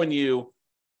showing you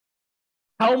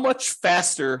how much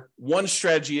faster one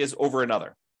strategy is over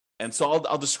another. And so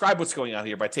I'll describe what's going on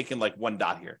here by taking like one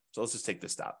dot here. So let's just take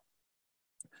this dot.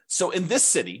 So in this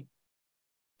city,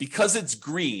 because it's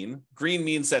green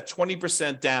means that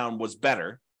 20% down was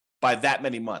better by that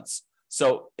many months.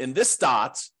 So in this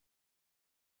dot,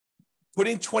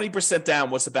 putting 20% down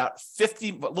was about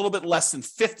a little bit less than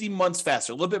 50 months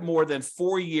faster, a little bit more than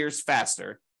 4 years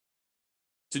faster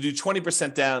to do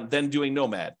 20% down than doing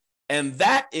Nomad. And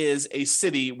that is a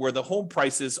city where the home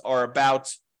prices are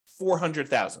about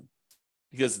 400,000,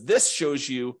 because this shows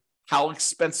you how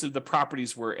expensive the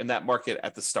properties were in that market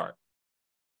at the start.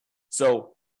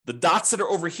 So the dots that are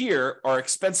over here are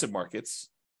expensive markets.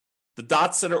 The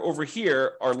dots that are over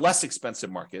here are less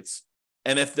expensive markets.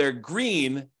 And if they're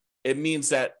green, it means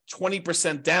that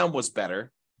 20% down was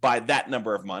better by that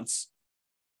number of months.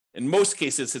 In most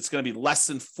cases, it's going to be less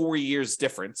than 4 years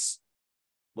difference.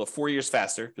 Well, 4 years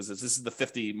faster, because this is the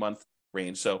 50-month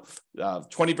range. So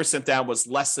 20% down was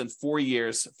less than 4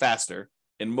 years faster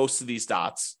in most of these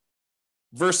dots,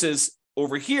 versus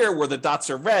over here where the dots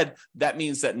are red, that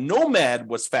means that Nomad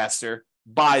was faster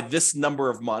by this number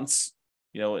of months.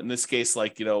 In this case,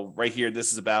 right here,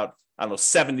 this is about,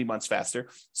 70 months faster.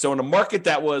 So in a market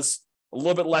that was a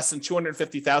little bit less than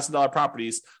 $250,000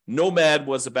 properties, Nomad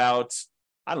was about,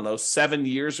 7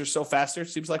 years or so faster.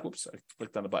 Seems like, whoops, I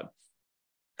clicked on the button.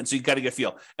 And so you got to get a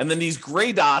feel. And then these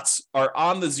gray dots are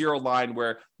on the zero line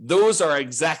where those are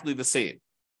exactly the same.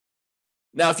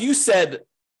 Now, if you said,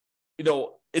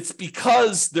 it's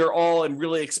because they're all in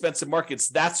really expensive markets,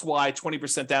 that's why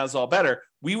 20% down is all better,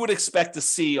 we would expect to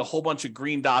see a whole bunch of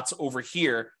green dots over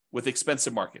here with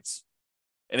expensive markets.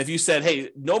 And if you said, hey,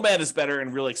 Nomad is better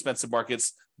in really expensive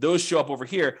markets, those show up over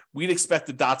here, we'd expect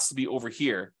the dots to be over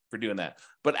here for doing that.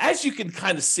 But as you can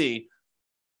kind of see,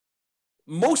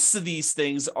 most of these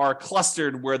things are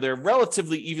clustered where they're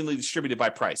relatively evenly distributed by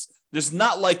price. There's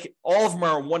not like all of them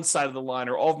are on one side of the line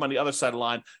or all of them on the other side of the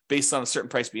line based on a certain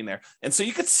price being there. And so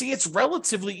you could see it's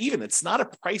relatively even. It's not a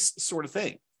price sort of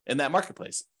thing in that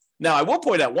marketplace. Now, I will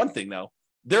point out one thing, though.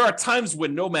 There are times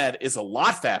when Nomad is a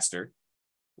lot faster,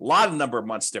 a lot of number of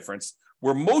months difference,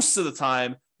 where most of the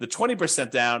time, the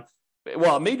 20% down,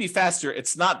 well, it may be faster.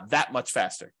 It's not that much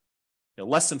faster,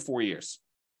 less than 4 years.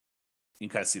 You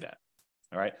can kind of see that.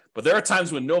 All right. But there are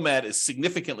times when Nomad is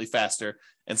significantly faster.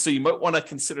 And so you might want to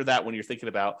consider that when you're thinking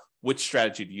about which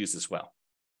strategy to use as well.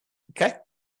 Okay. All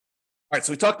right.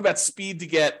 So we talked about speed to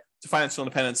get to financial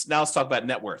independence. Now let's talk about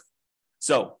net worth.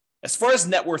 So as far as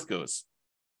net worth goes,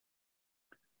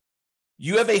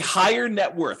 you have a higher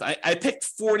net worth. I picked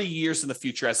 40 years in the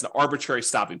future as an arbitrary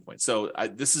stopping point. So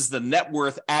this is the net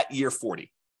worth at year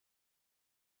 40.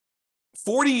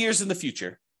 40 years in the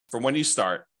future from when you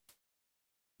start,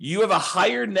 you have a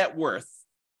higher net worth,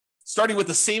 starting with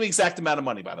the same exact amount of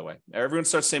money, by the way. Everyone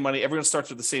starts the same money. Everyone starts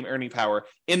with the same earning power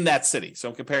in that city. So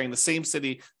I'm comparing the same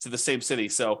city to the same city.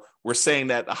 So we're saying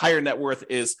that a higher net worth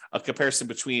is a comparison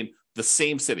between the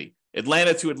same city,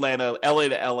 Atlanta to Atlanta, LA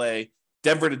to LA,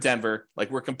 Denver to Denver. Like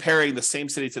we're comparing the same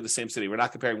city to the same city. We're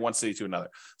not comparing one city to another.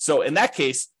 So in that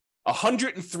case,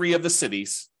 103 of the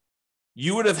cities,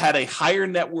 you would have had a higher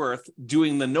net worth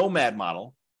doing the Nomad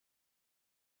model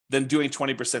than doing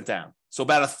 20% down. So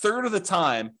about a third of the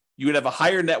time, you would have a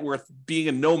higher net worth being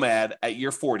a Nomad at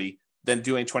year 40 than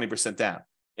doing 20% down.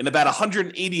 In about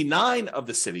 189 of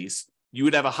the cities, you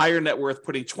would have a higher net worth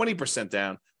putting 20%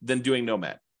 down than doing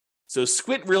Nomad. So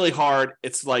squint really hard.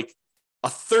 It's like a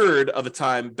third of the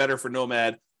time better for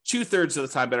Nomad, 2/3 of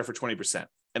the time better for 20%.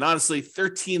 And honestly,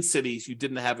 13 cities, you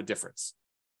didn't have a difference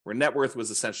where net worth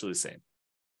was essentially the same.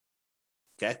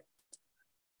 Okay.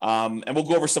 And we'll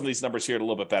go over some of these numbers here a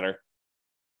little bit better.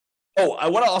 Oh, I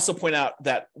want to also point out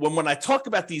that when I talk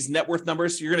about these net worth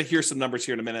numbers, you're going to hear some numbers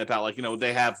here in a minute about like,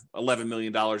 they have $11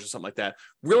 million or something like that.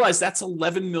 Realize that's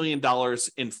 $11 million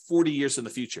in 40 years in the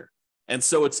future. And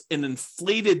so it's an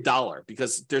inflated dollar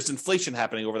because there's inflation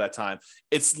happening over that time.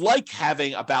 It's like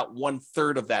having about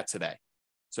 1/3 of that today.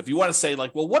 So if you want to say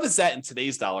like, well, what is that in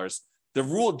today's dollars?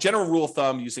 The general rule of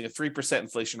thumb using a 3%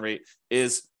 inflation rate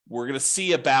is we're going to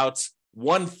see about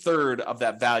 1/3 of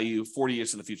that value 40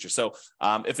 years in the future. So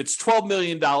if it's $12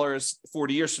 million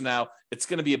 40 years from now, it's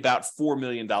going to be about $4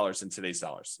 million in today's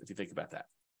dollars, if you think about that.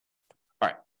 All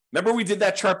right. Remember we did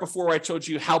that chart before where I told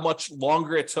you how much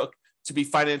longer it took to be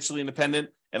financially independent?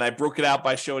 And I broke it out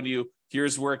by showing you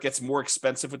here's where it gets more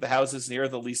expensive with the houses, and here are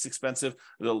the least expensive,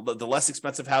 the less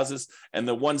expensive houses. And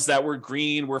the ones that were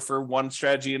green were for one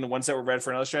strategy, and the ones that were red for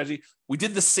another strategy. We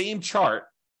did the same chart,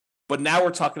 but now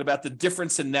we're talking about the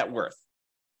difference in net worth.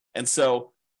 And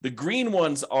so the green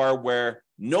ones are where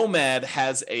Nomad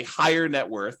has a higher net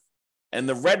worth, and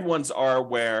the red ones are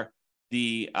where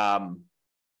the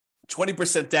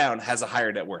 20% down has a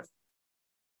higher net worth.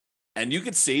 And you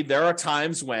can see there are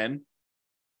times when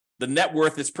the net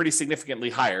worth is pretty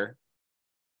significantly higher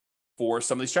for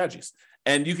some of these strategies.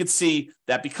 And you can see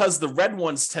that because the red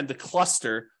ones tend to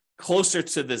cluster closer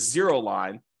to the zero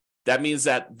line, that means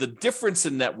that the difference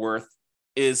in net worth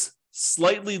is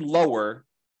slightly lower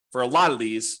for a lot of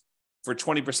these for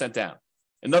 20% down.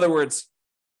 In other words,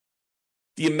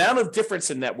 the amount of difference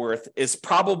in net worth is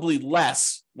probably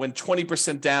less when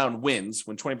 20% down wins,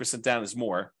 when 20% down is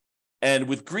more. And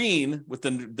with green, with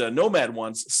the Nomad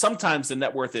ones, sometimes the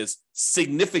net worth is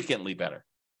significantly better.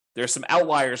 There are some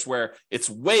outliers where it's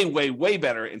way, way, way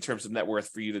better in terms of net worth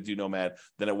for you to do Nomad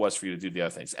than it was for you to do the other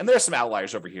things. And there are some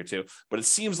outliers over here too, but it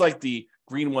seems like the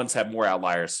green ones have more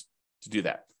outliers to do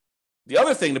that. The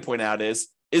other thing to point out is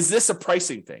this a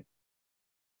pricing thing?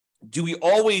 Do we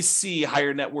always see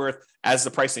higher net worth as the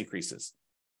price increases?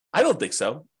 I don't think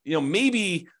so.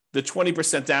 Maybe the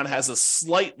 20% down has a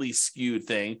slightly skewed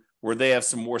thing where they have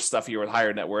some more stuff here with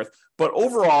higher net worth. But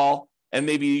overall, and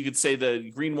maybe you could say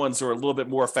the green ones are a little bit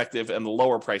more effective in the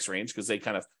lower price range because they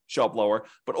kind of show up lower.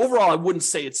 But overall, I wouldn't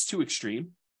say it's too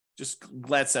extreme. Just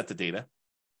glance at the data.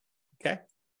 Okay.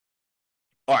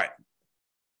 All right.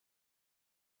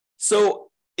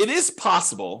 So it is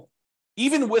possible,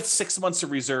 even with 6 months of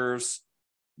reserves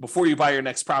before you buy your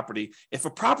next property, if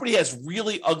a property has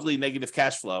really ugly negative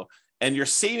cash flow and your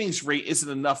savings rate isn't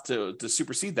enough to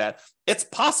supersede that, it's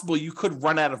possible you could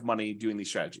run out of money doing these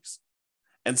strategies.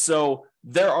 And so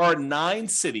there are 9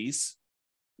 cities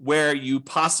where you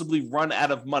possibly run out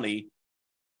of money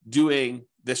doing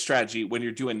this strategy when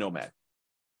you're doing Nomad.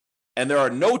 And there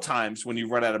are no times when you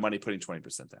run out of money putting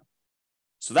 20% down.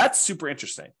 So that's super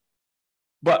interesting.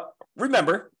 But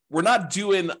remember, we're not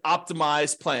doing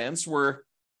optimized plans. We're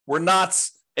not,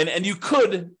 and you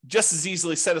could just as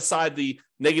easily set aside the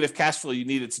negative cash flow you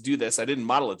needed to do this. I didn't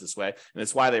model it this way, and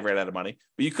it's why they ran out of money.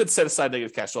 But you could set aside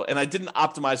negative cash flow, and I didn't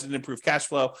optimize and improve cash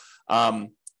flow.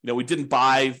 We didn't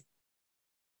buy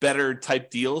better type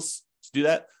deals to do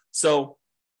that. So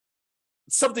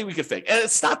it's something we could fake, and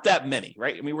it's not that many,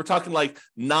 right? I mean, we're talking like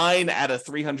 9 out of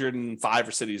 305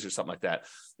 or cities or something like that.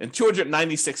 And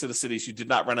 296 of the cities, you did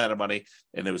not run out of money,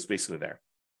 and it was basically there.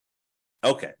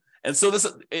 Okay. And so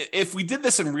if we did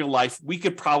this in real life, we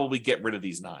could probably get rid of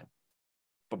these 9.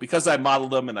 But because I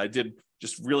modeled them and I did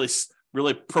just really,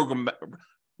 really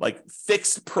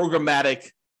fixed programmatic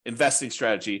investing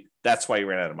strategy, that's why you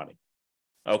ran out of money.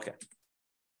 Okay.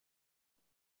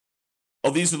 Oh,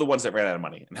 these are the ones that ran out of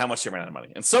money and how much they ran out of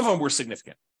money. And some of them were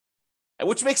significant,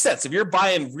 which makes sense. If you're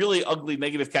buying really ugly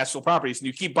negative cash flow properties and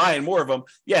you keep buying more of them,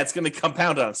 yeah, it's going to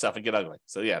compound on itself and get ugly.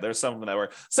 So yeah, there's some of them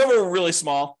some of them were really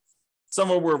small. Some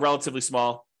of them were relatively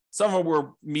small. Some of them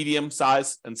were medium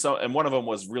size. And one of them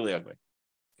was really ugly.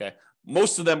 Okay.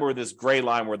 Most of them were this gray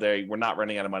line where they were not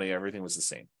running out of money. Everything was the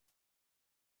same.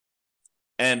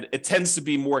 And it tends to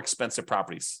be more expensive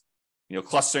properties,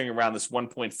 clustering around this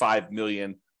 1.5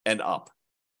 million and up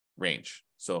range.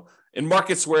 So in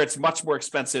markets where it's much more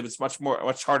expensive, it's much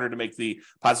harder to make the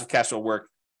positive cash flow work.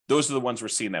 Those are the ones we're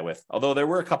seeing that with. Although there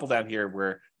were a couple down here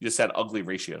where you just had ugly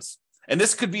ratios. And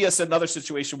this could be another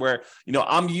situation where,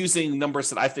 I'm using numbers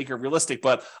that I think are realistic,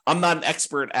 but I'm not an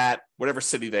expert at whatever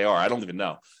city they are. I don't even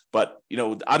know. But,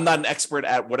 I'm not an expert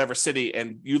at whatever city.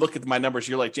 And you look at my numbers,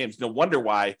 you're like, James, no wonder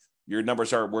why your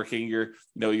numbers aren't working. Your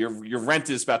rent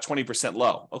is about 20%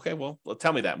 low. Okay, well,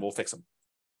 tell me that and we'll fix them.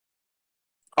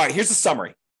 All right, here's the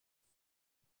summary.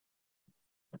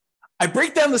 I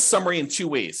break down the summary in two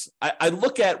ways. I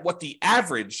look at what the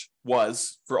average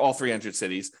was for all 300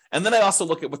 cities, and then I also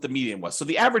look at what the median was. So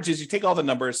the average is you take all the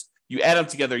numbers, you add them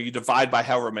together, you divide by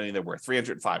however many there were,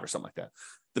 305 or something like that.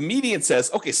 The median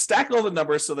says, okay, stack all the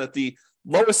numbers so that the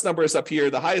lowest number is up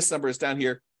here, the highest number is down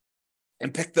here,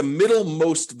 and pick the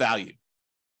middlemost value.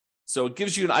 So it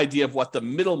gives you an idea of what the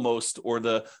middlemost or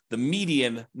the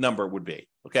median number would be.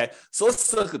 Okay, so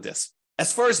let's look at this.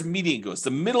 As far as median goes,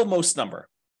 the middlemost number,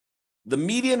 the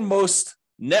median most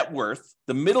net worth,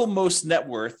 the middlemost net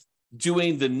worth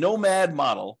doing the Nomad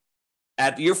model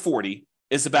at year 40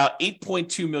 is about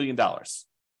 $8.2 million.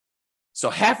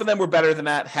 So half of them were better than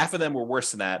that, half of them were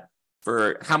worse than that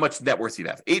for how much net worth you'd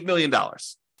have. $8 million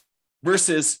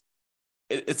versus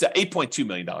it's at $8.2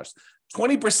 million.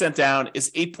 20% down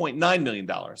is $8.9 million.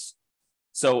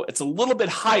 So it's a little bit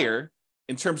higher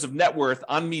in terms of net worth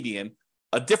on median,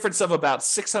 a difference of about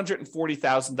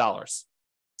 $640,000.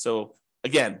 So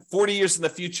again, 40 years in the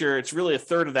future, it's really a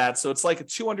third of that. So it's like a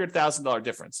 $200,000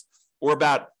 difference, or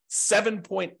about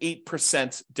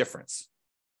 7.8% difference.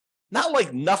 Not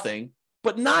like nothing,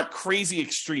 but not crazy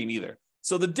extreme either.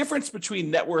 So the difference between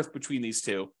net worth between these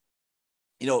two,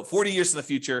 40 years in the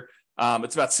future,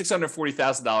 it's about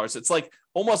 $640,000. It's like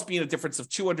almost being a difference of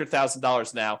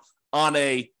 $200,000 now on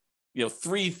a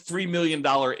 $3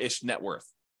 million-ish net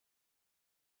worth.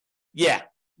 Yeah,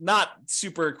 not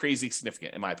super crazy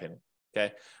significant in my opinion.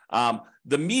 Okay,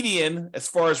 the median, as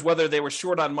far as whether they were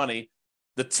short on money,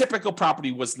 the typical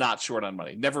property was not short on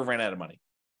money, never ran out of money,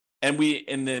 and we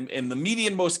in the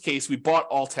median most case we bought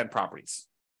all 10 properties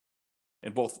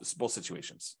in both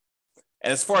situations.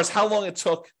 And as far as how long it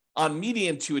took on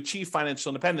median to achieve financial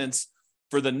independence,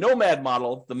 for the Nomad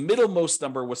model, the middlemost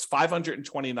number was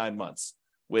 529 months,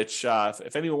 which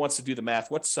if anyone wants to do the math,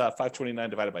 what's 529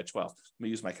 divided by 12? Let me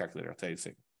use my calculator. I'll tell you in a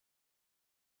second.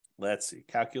 Let's see,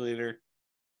 calculator,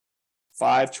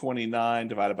 529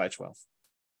 divided by 12.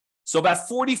 So about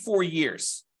 44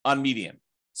 years on median.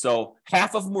 So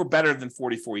half of them were better than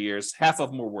 44 years, half of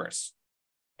them were worse.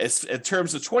 In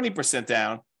terms of 20%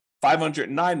 down,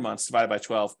 509 months divided by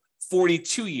 12,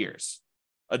 42 years,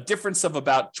 a difference of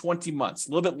about 20 months,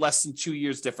 a little bit less than 2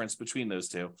 years difference between those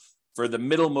two for the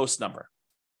middlemost number.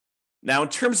 Now, in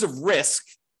terms of risk,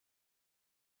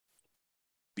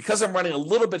 because I'm running a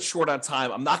little bit short on time,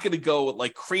 I'm not going to go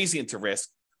like crazy into risk,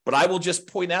 but I will just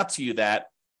point out to you that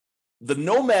the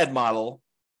Nomad model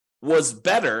was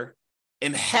better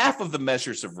in half of the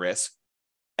measures of risk,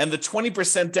 and the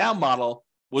 20% down model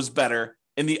was better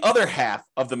in the other half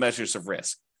of the measures of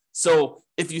risk. So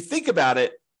if you think about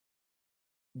it,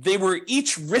 they were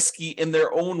each risky in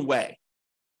their own way.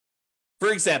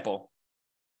 For example,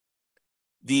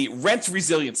 the rent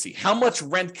resiliency, how much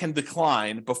rent can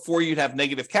decline before you'd have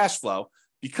negative cash flow,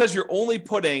 because you're only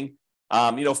putting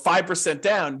 5%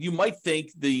 down, you might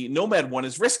think the Nomad one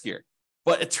is riskier.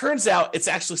 But it turns out it's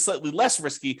actually slightly less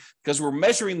risky because we're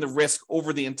measuring the risk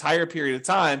over the entire period of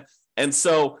time. And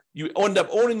so you end up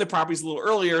owning the properties a little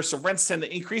earlier, so rents tend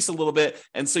to increase a little bit.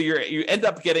 And so you end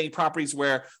up getting properties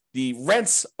where the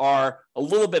rents are a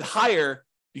little bit higher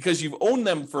because you've owned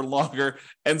them for longer.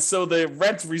 And so the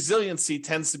rent resiliency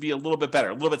tends to be a little bit better,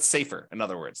 a little bit safer, in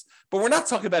other words. But we're not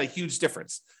talking about a huge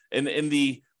difference. In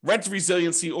the rent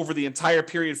resiliency over the entire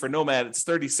period for Nomad, it's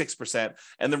 36%.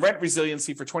 And the rent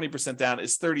resiliency for 20% down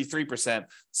is 33%.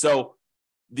 So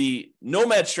the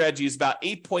Nomad strategy is about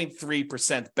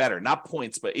 8.3% better, not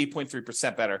points, but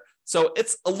 8.3% better. So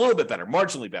it's a little bit better,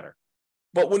 marginally better.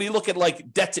 But when you look at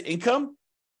like debt to income,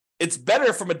 it's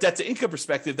better from a debt to income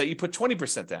perspective that you put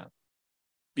 20% down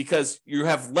because you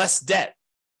have less debt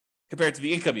compared to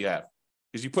the income you have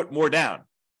because you put more down.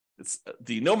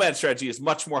 The Nomad strategy is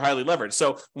much more highly leveraged.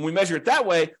 So when we measure it that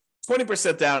way,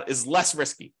 20% down is less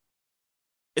risky.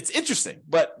 It's interesting,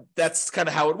 but that's kind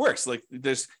of how it works. Like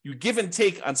you give and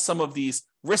take on some of these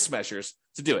risk measures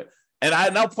to do it. And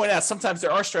I'll point out sometimes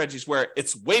there are strategies where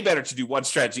it's way better to do one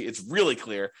strategy. It's really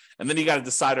clear. And then you got to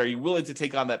decide, are you willing to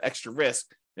take on that extra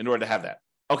risk in order to have that?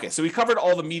 Okay, so we covered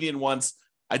all the median ones.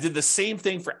 I did the same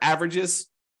thing for averages.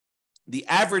 The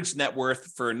average net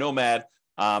worth for Nomad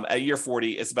at year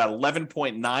 40 is about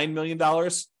 $11.9 million.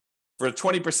 For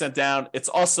 20% down, it's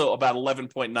also about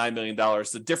 $11.9 million.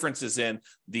 The difference is in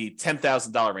the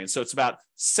 $10,000 range. So it's about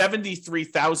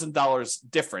 $73,000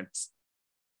 difference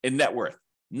in net worth.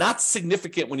 Not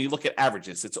significant when you look at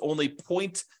averages. It's only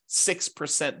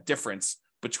 0.6% difference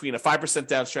between a 5%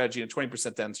 down strategy and a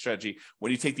 20% down strategy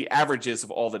when you take the averages of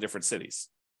all the different cities.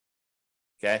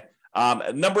 Okay.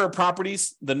 Number of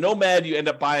properties, the Nomad, you end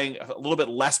up buying a little bit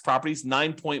less properties,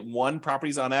 9.1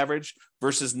 properties on average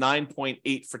versus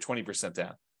 9.8 for 20%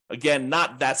 down. Again,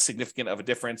 not that significant of a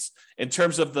difference. In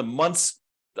terms of the months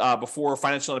before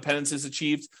financial independence is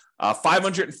achieved,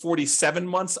 547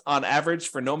 months on average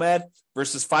for Nomad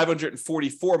versus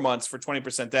 544 months for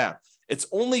 20% down. It's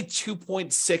only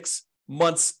 2.6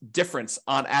 months difference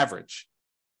on average.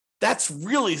 That's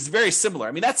really very similar.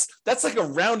 I mean, that's like a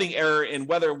rounding error in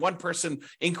whether one person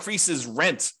increases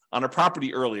rent on a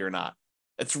property early or not.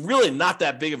 It's really not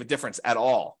that big of a difference at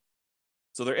all.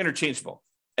 So they're interchangeable.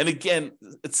 And again,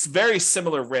 it's very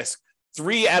similar risk.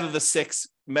 3 out of the 6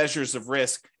 measures of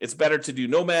risk, it's better to do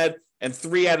Nomad, and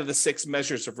 3 out of the 6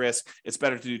 measures of risk, it's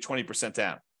better to do 20%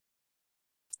 down.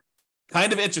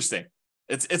 Kind of interesting.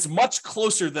 It's much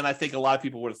closer than I think a lot of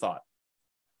people would have thought.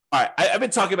 All right, I've been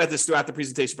talking about this throughout the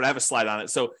presentation, but I have a slide on it.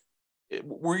 So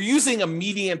we're using a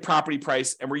median property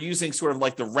price, and we're using sort of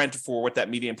like the rent for what that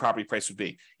median property price would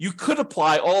be. You could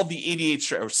apply all of the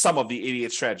 88, or some of the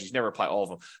 88 strategies, never apply all of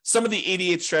them. Some of the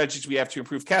 88 strategies we have to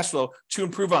improve cash flow to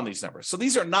improve on these numbers. So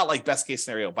these are not like best case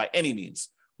scenario by any means.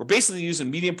 We're basically using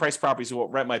median price properties and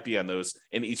what rent might be on those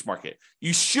in each market.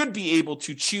 You should be able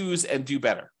to choose and do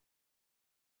better.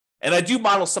 And I do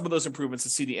model some of those improvements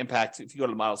and see the impact. If you go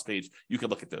to the models page, you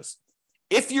can look at those.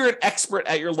 If you're an expert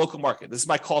at your local market, this is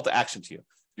my call to action to you.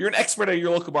 If you're an expert at your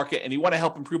local market and you want to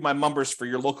help improve my numbers for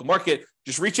your local market,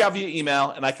 just reach out via email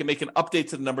and I can make an update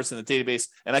to the numbers in the database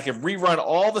and I can rerun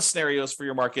all the scenarios for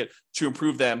your market to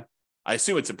improve them. I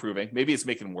assume it's improving. Maybe it's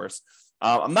making them worse.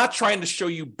 I'm not trying to show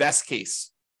you best case.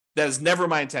 That is never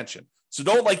my intention. So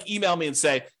don't email me and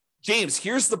say, James,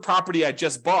 here's the property I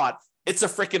just bought. It's a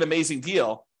freaking amazing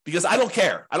deal, because I don't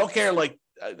care. I don't care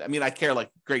I care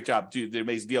great job, dude, the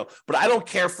amazing deal. But I don't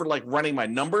care for running my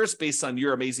numbers based on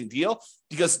your amazing deal,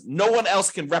 because no one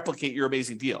else can replicate your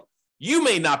amazing deal. You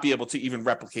may not be able to even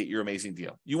replicate your amazing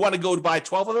deal. You want to go to buy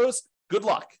 12 of those? Good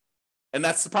luck. And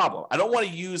that's the problem. I don't want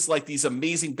to use these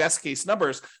amazing best case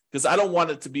numbers, because I don't want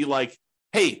it to be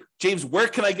hey, James, where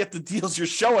can I get the deals you're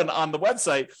showing on the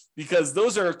website? Because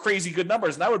those are crazy good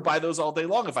numbers. And I would buy those all day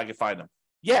long if I could find them.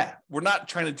 Yeah, we're not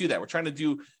trying to do that. We're trying to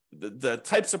do the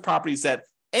types of properties that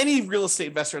any real estate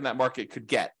investor in that market could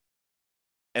get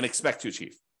and expect to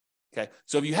achieve. Okay,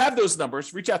 so if you have those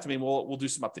numbers, reach out to me and we'll do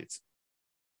some updates.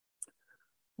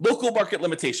 Local market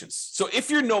limitations. So if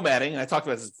you're nomading, and I talked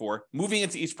about this before, moving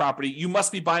into each property, you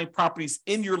must be buying properties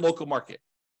in your local market.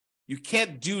 You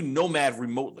can't do nomad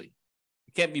remotely.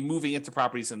 You can't be moving into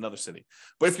properties in another city.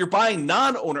 But if you're buying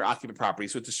non-owner occupant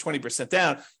properties, which is 20%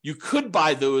 down, you could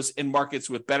buy those in markets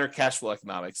with better cash flow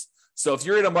economics. So if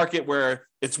you're in a market where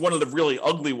it's one of the really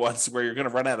ugly ones where you're going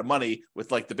to run out of money with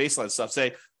the baseline stuff,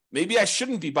 say, maybe I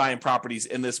shouldn't be buying properties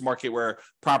in this market where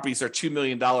properties are $2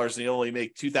 million and you only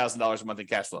make $2,000 a month in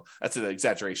cash flow. That's an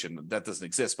exaggeration. That doesn't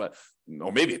exist,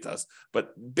 or maybe it does.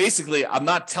 But basically, I'm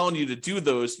not telling you to do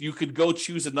those. You could go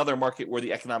choose another market where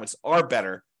the economics are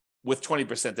better with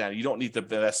 20% down. You don't need to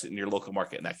invest in your local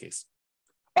market in that case.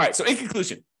 All right, so in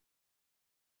conclusion,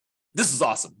 this is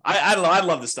awesome. I don't know. I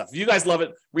love this stuff. If you guys love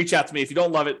it, reach out to me. If you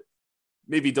don't love it,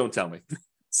 maybe don't tell me,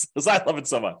 because I love it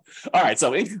so much. All right,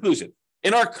 so in conclusion,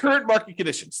 in our current market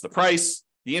conditions, the price,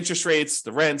 the interest rates,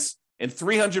 the rents, in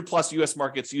 300 plus U.S.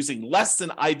 markets using less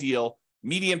than ideal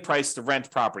median price to rent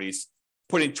properties,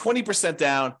 putting 20%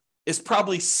 down is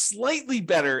probably slightly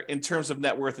better in terms of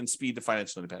net worth and speed to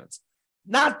financial independence.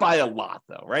 Not by a lot,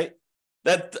 though, right?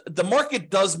 That the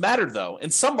market does matter, though. In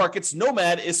some markets,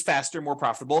 Nomad is faster, more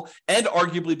profitable, and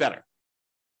arguably better.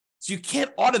 So you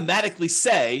can't automatically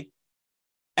say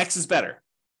X is better.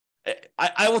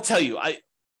 I will tell you,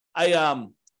 I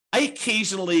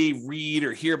occasionally read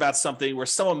or hear about something where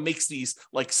someone makes these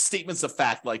statements of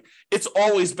fact, it's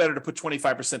always better to put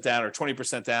 25% down or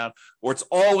 20% down, or it's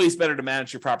always better to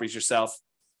manage your properties yourself.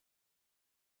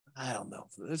 I don't know.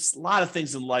 There's a lot of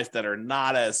things in life that are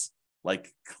not as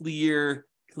clear,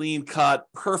 clean cut,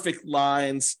 perfect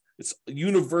lines. It's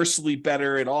universally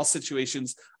better in all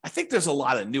situations. I think there's a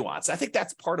lot of nuance. I think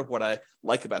that's part of what I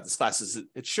like about this class is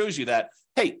it shows you that,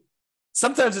 hey,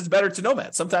 sometimes it's better to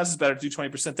nomad. Sometimes it's better to do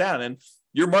 20% down, and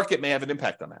your market may have an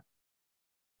impact on that.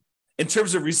 In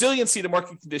terms of resiliency to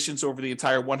market conditions over the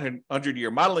entire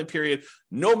 100-year modeling period,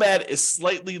 nomad is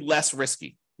slightly less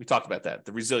risky. We talked about that,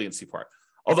 the resiliency part.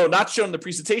 Although not shown in the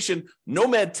presentation,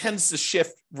 nomad tends to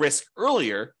shift risk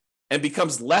earlier and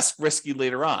becomes less risky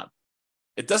later on.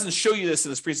 It doesn't show you this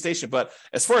in this presentation, but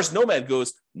as far as nomad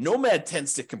goes, nomad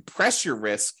tends to compress your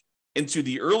risk into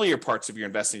the earlier parts of your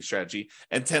investing strategy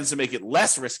and tends to make it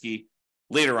less risky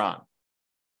later on.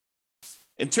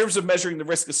 In terms of measuring the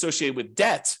risk associated with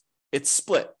debt, it's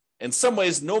split. In some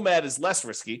ways, Nomad is less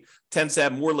risky, tends to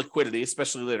have more liquidity,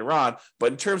 especially later on.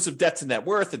 But in terms of debt to net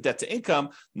worth and debt to income,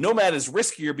 Nomad is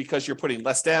riskier because you're putting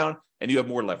less down and you have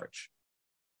more leverage.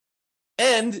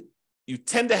 And you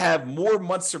tend to have more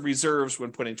months of reserves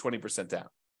when putting 20% down.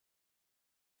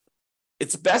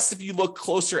 It's best if you look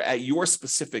closer at your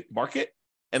specific market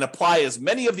and apply as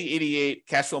many of the 88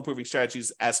 cash flow improving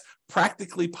strategies as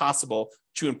practically possible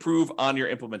to improve on your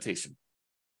implementation.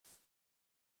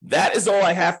 That is all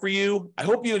I have for you. I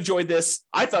hope you enjoyed this.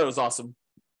 I thought it was awesome.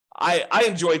 I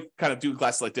enjoyed kind of doing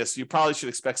classes like this. You probably should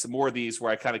expect some more of these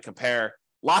where I kind of compare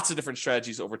lots of different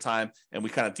strategies over time and we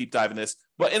kind of deep dive in this.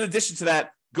 But in addition to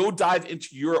that, go dive into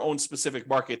your own specific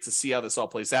market to see how this all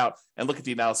plays out and look at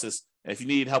the analysis. And if you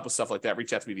need help with stuff like that,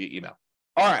 reach out to me via email.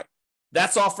 All right.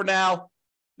 That's all for now.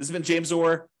 This has been James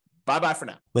Orr. Bye-bye for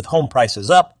now. With home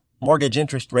prices up, mortgage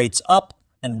interest rates up,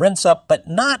 and rents up, but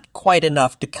not quite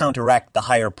enough to counteract the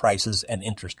higher prices and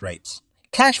interest rates.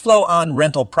 Cash flow on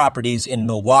rental properties in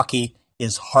Milwaukee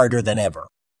is harder than ever.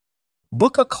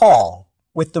 Book a call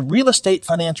with the Real Estate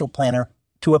Financial Planner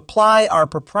to apply our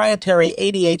proprietary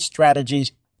 88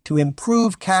 strategies to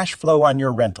improve cash flow on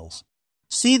your rentals.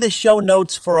 See the show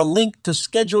notes for a link to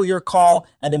schedule your call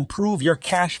and improve your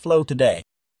cash flow today.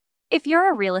 If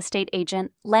you're a real estate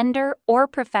agent, lender, or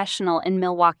professional in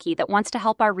Milwaukee that wants to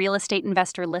help our real estate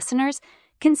investor listeners,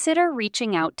 consider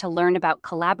reaching out to learn about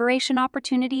collaboration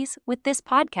opportunities with this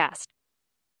podcast.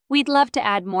 We'd love to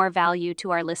add more value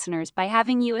to our listeners by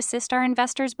having you assist our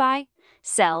investors buy,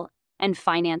 sell, and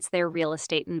finance their real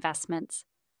estate investments.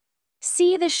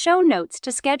 See the show notes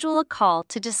to schedule a call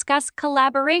to discuss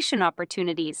collaboration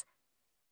opportunities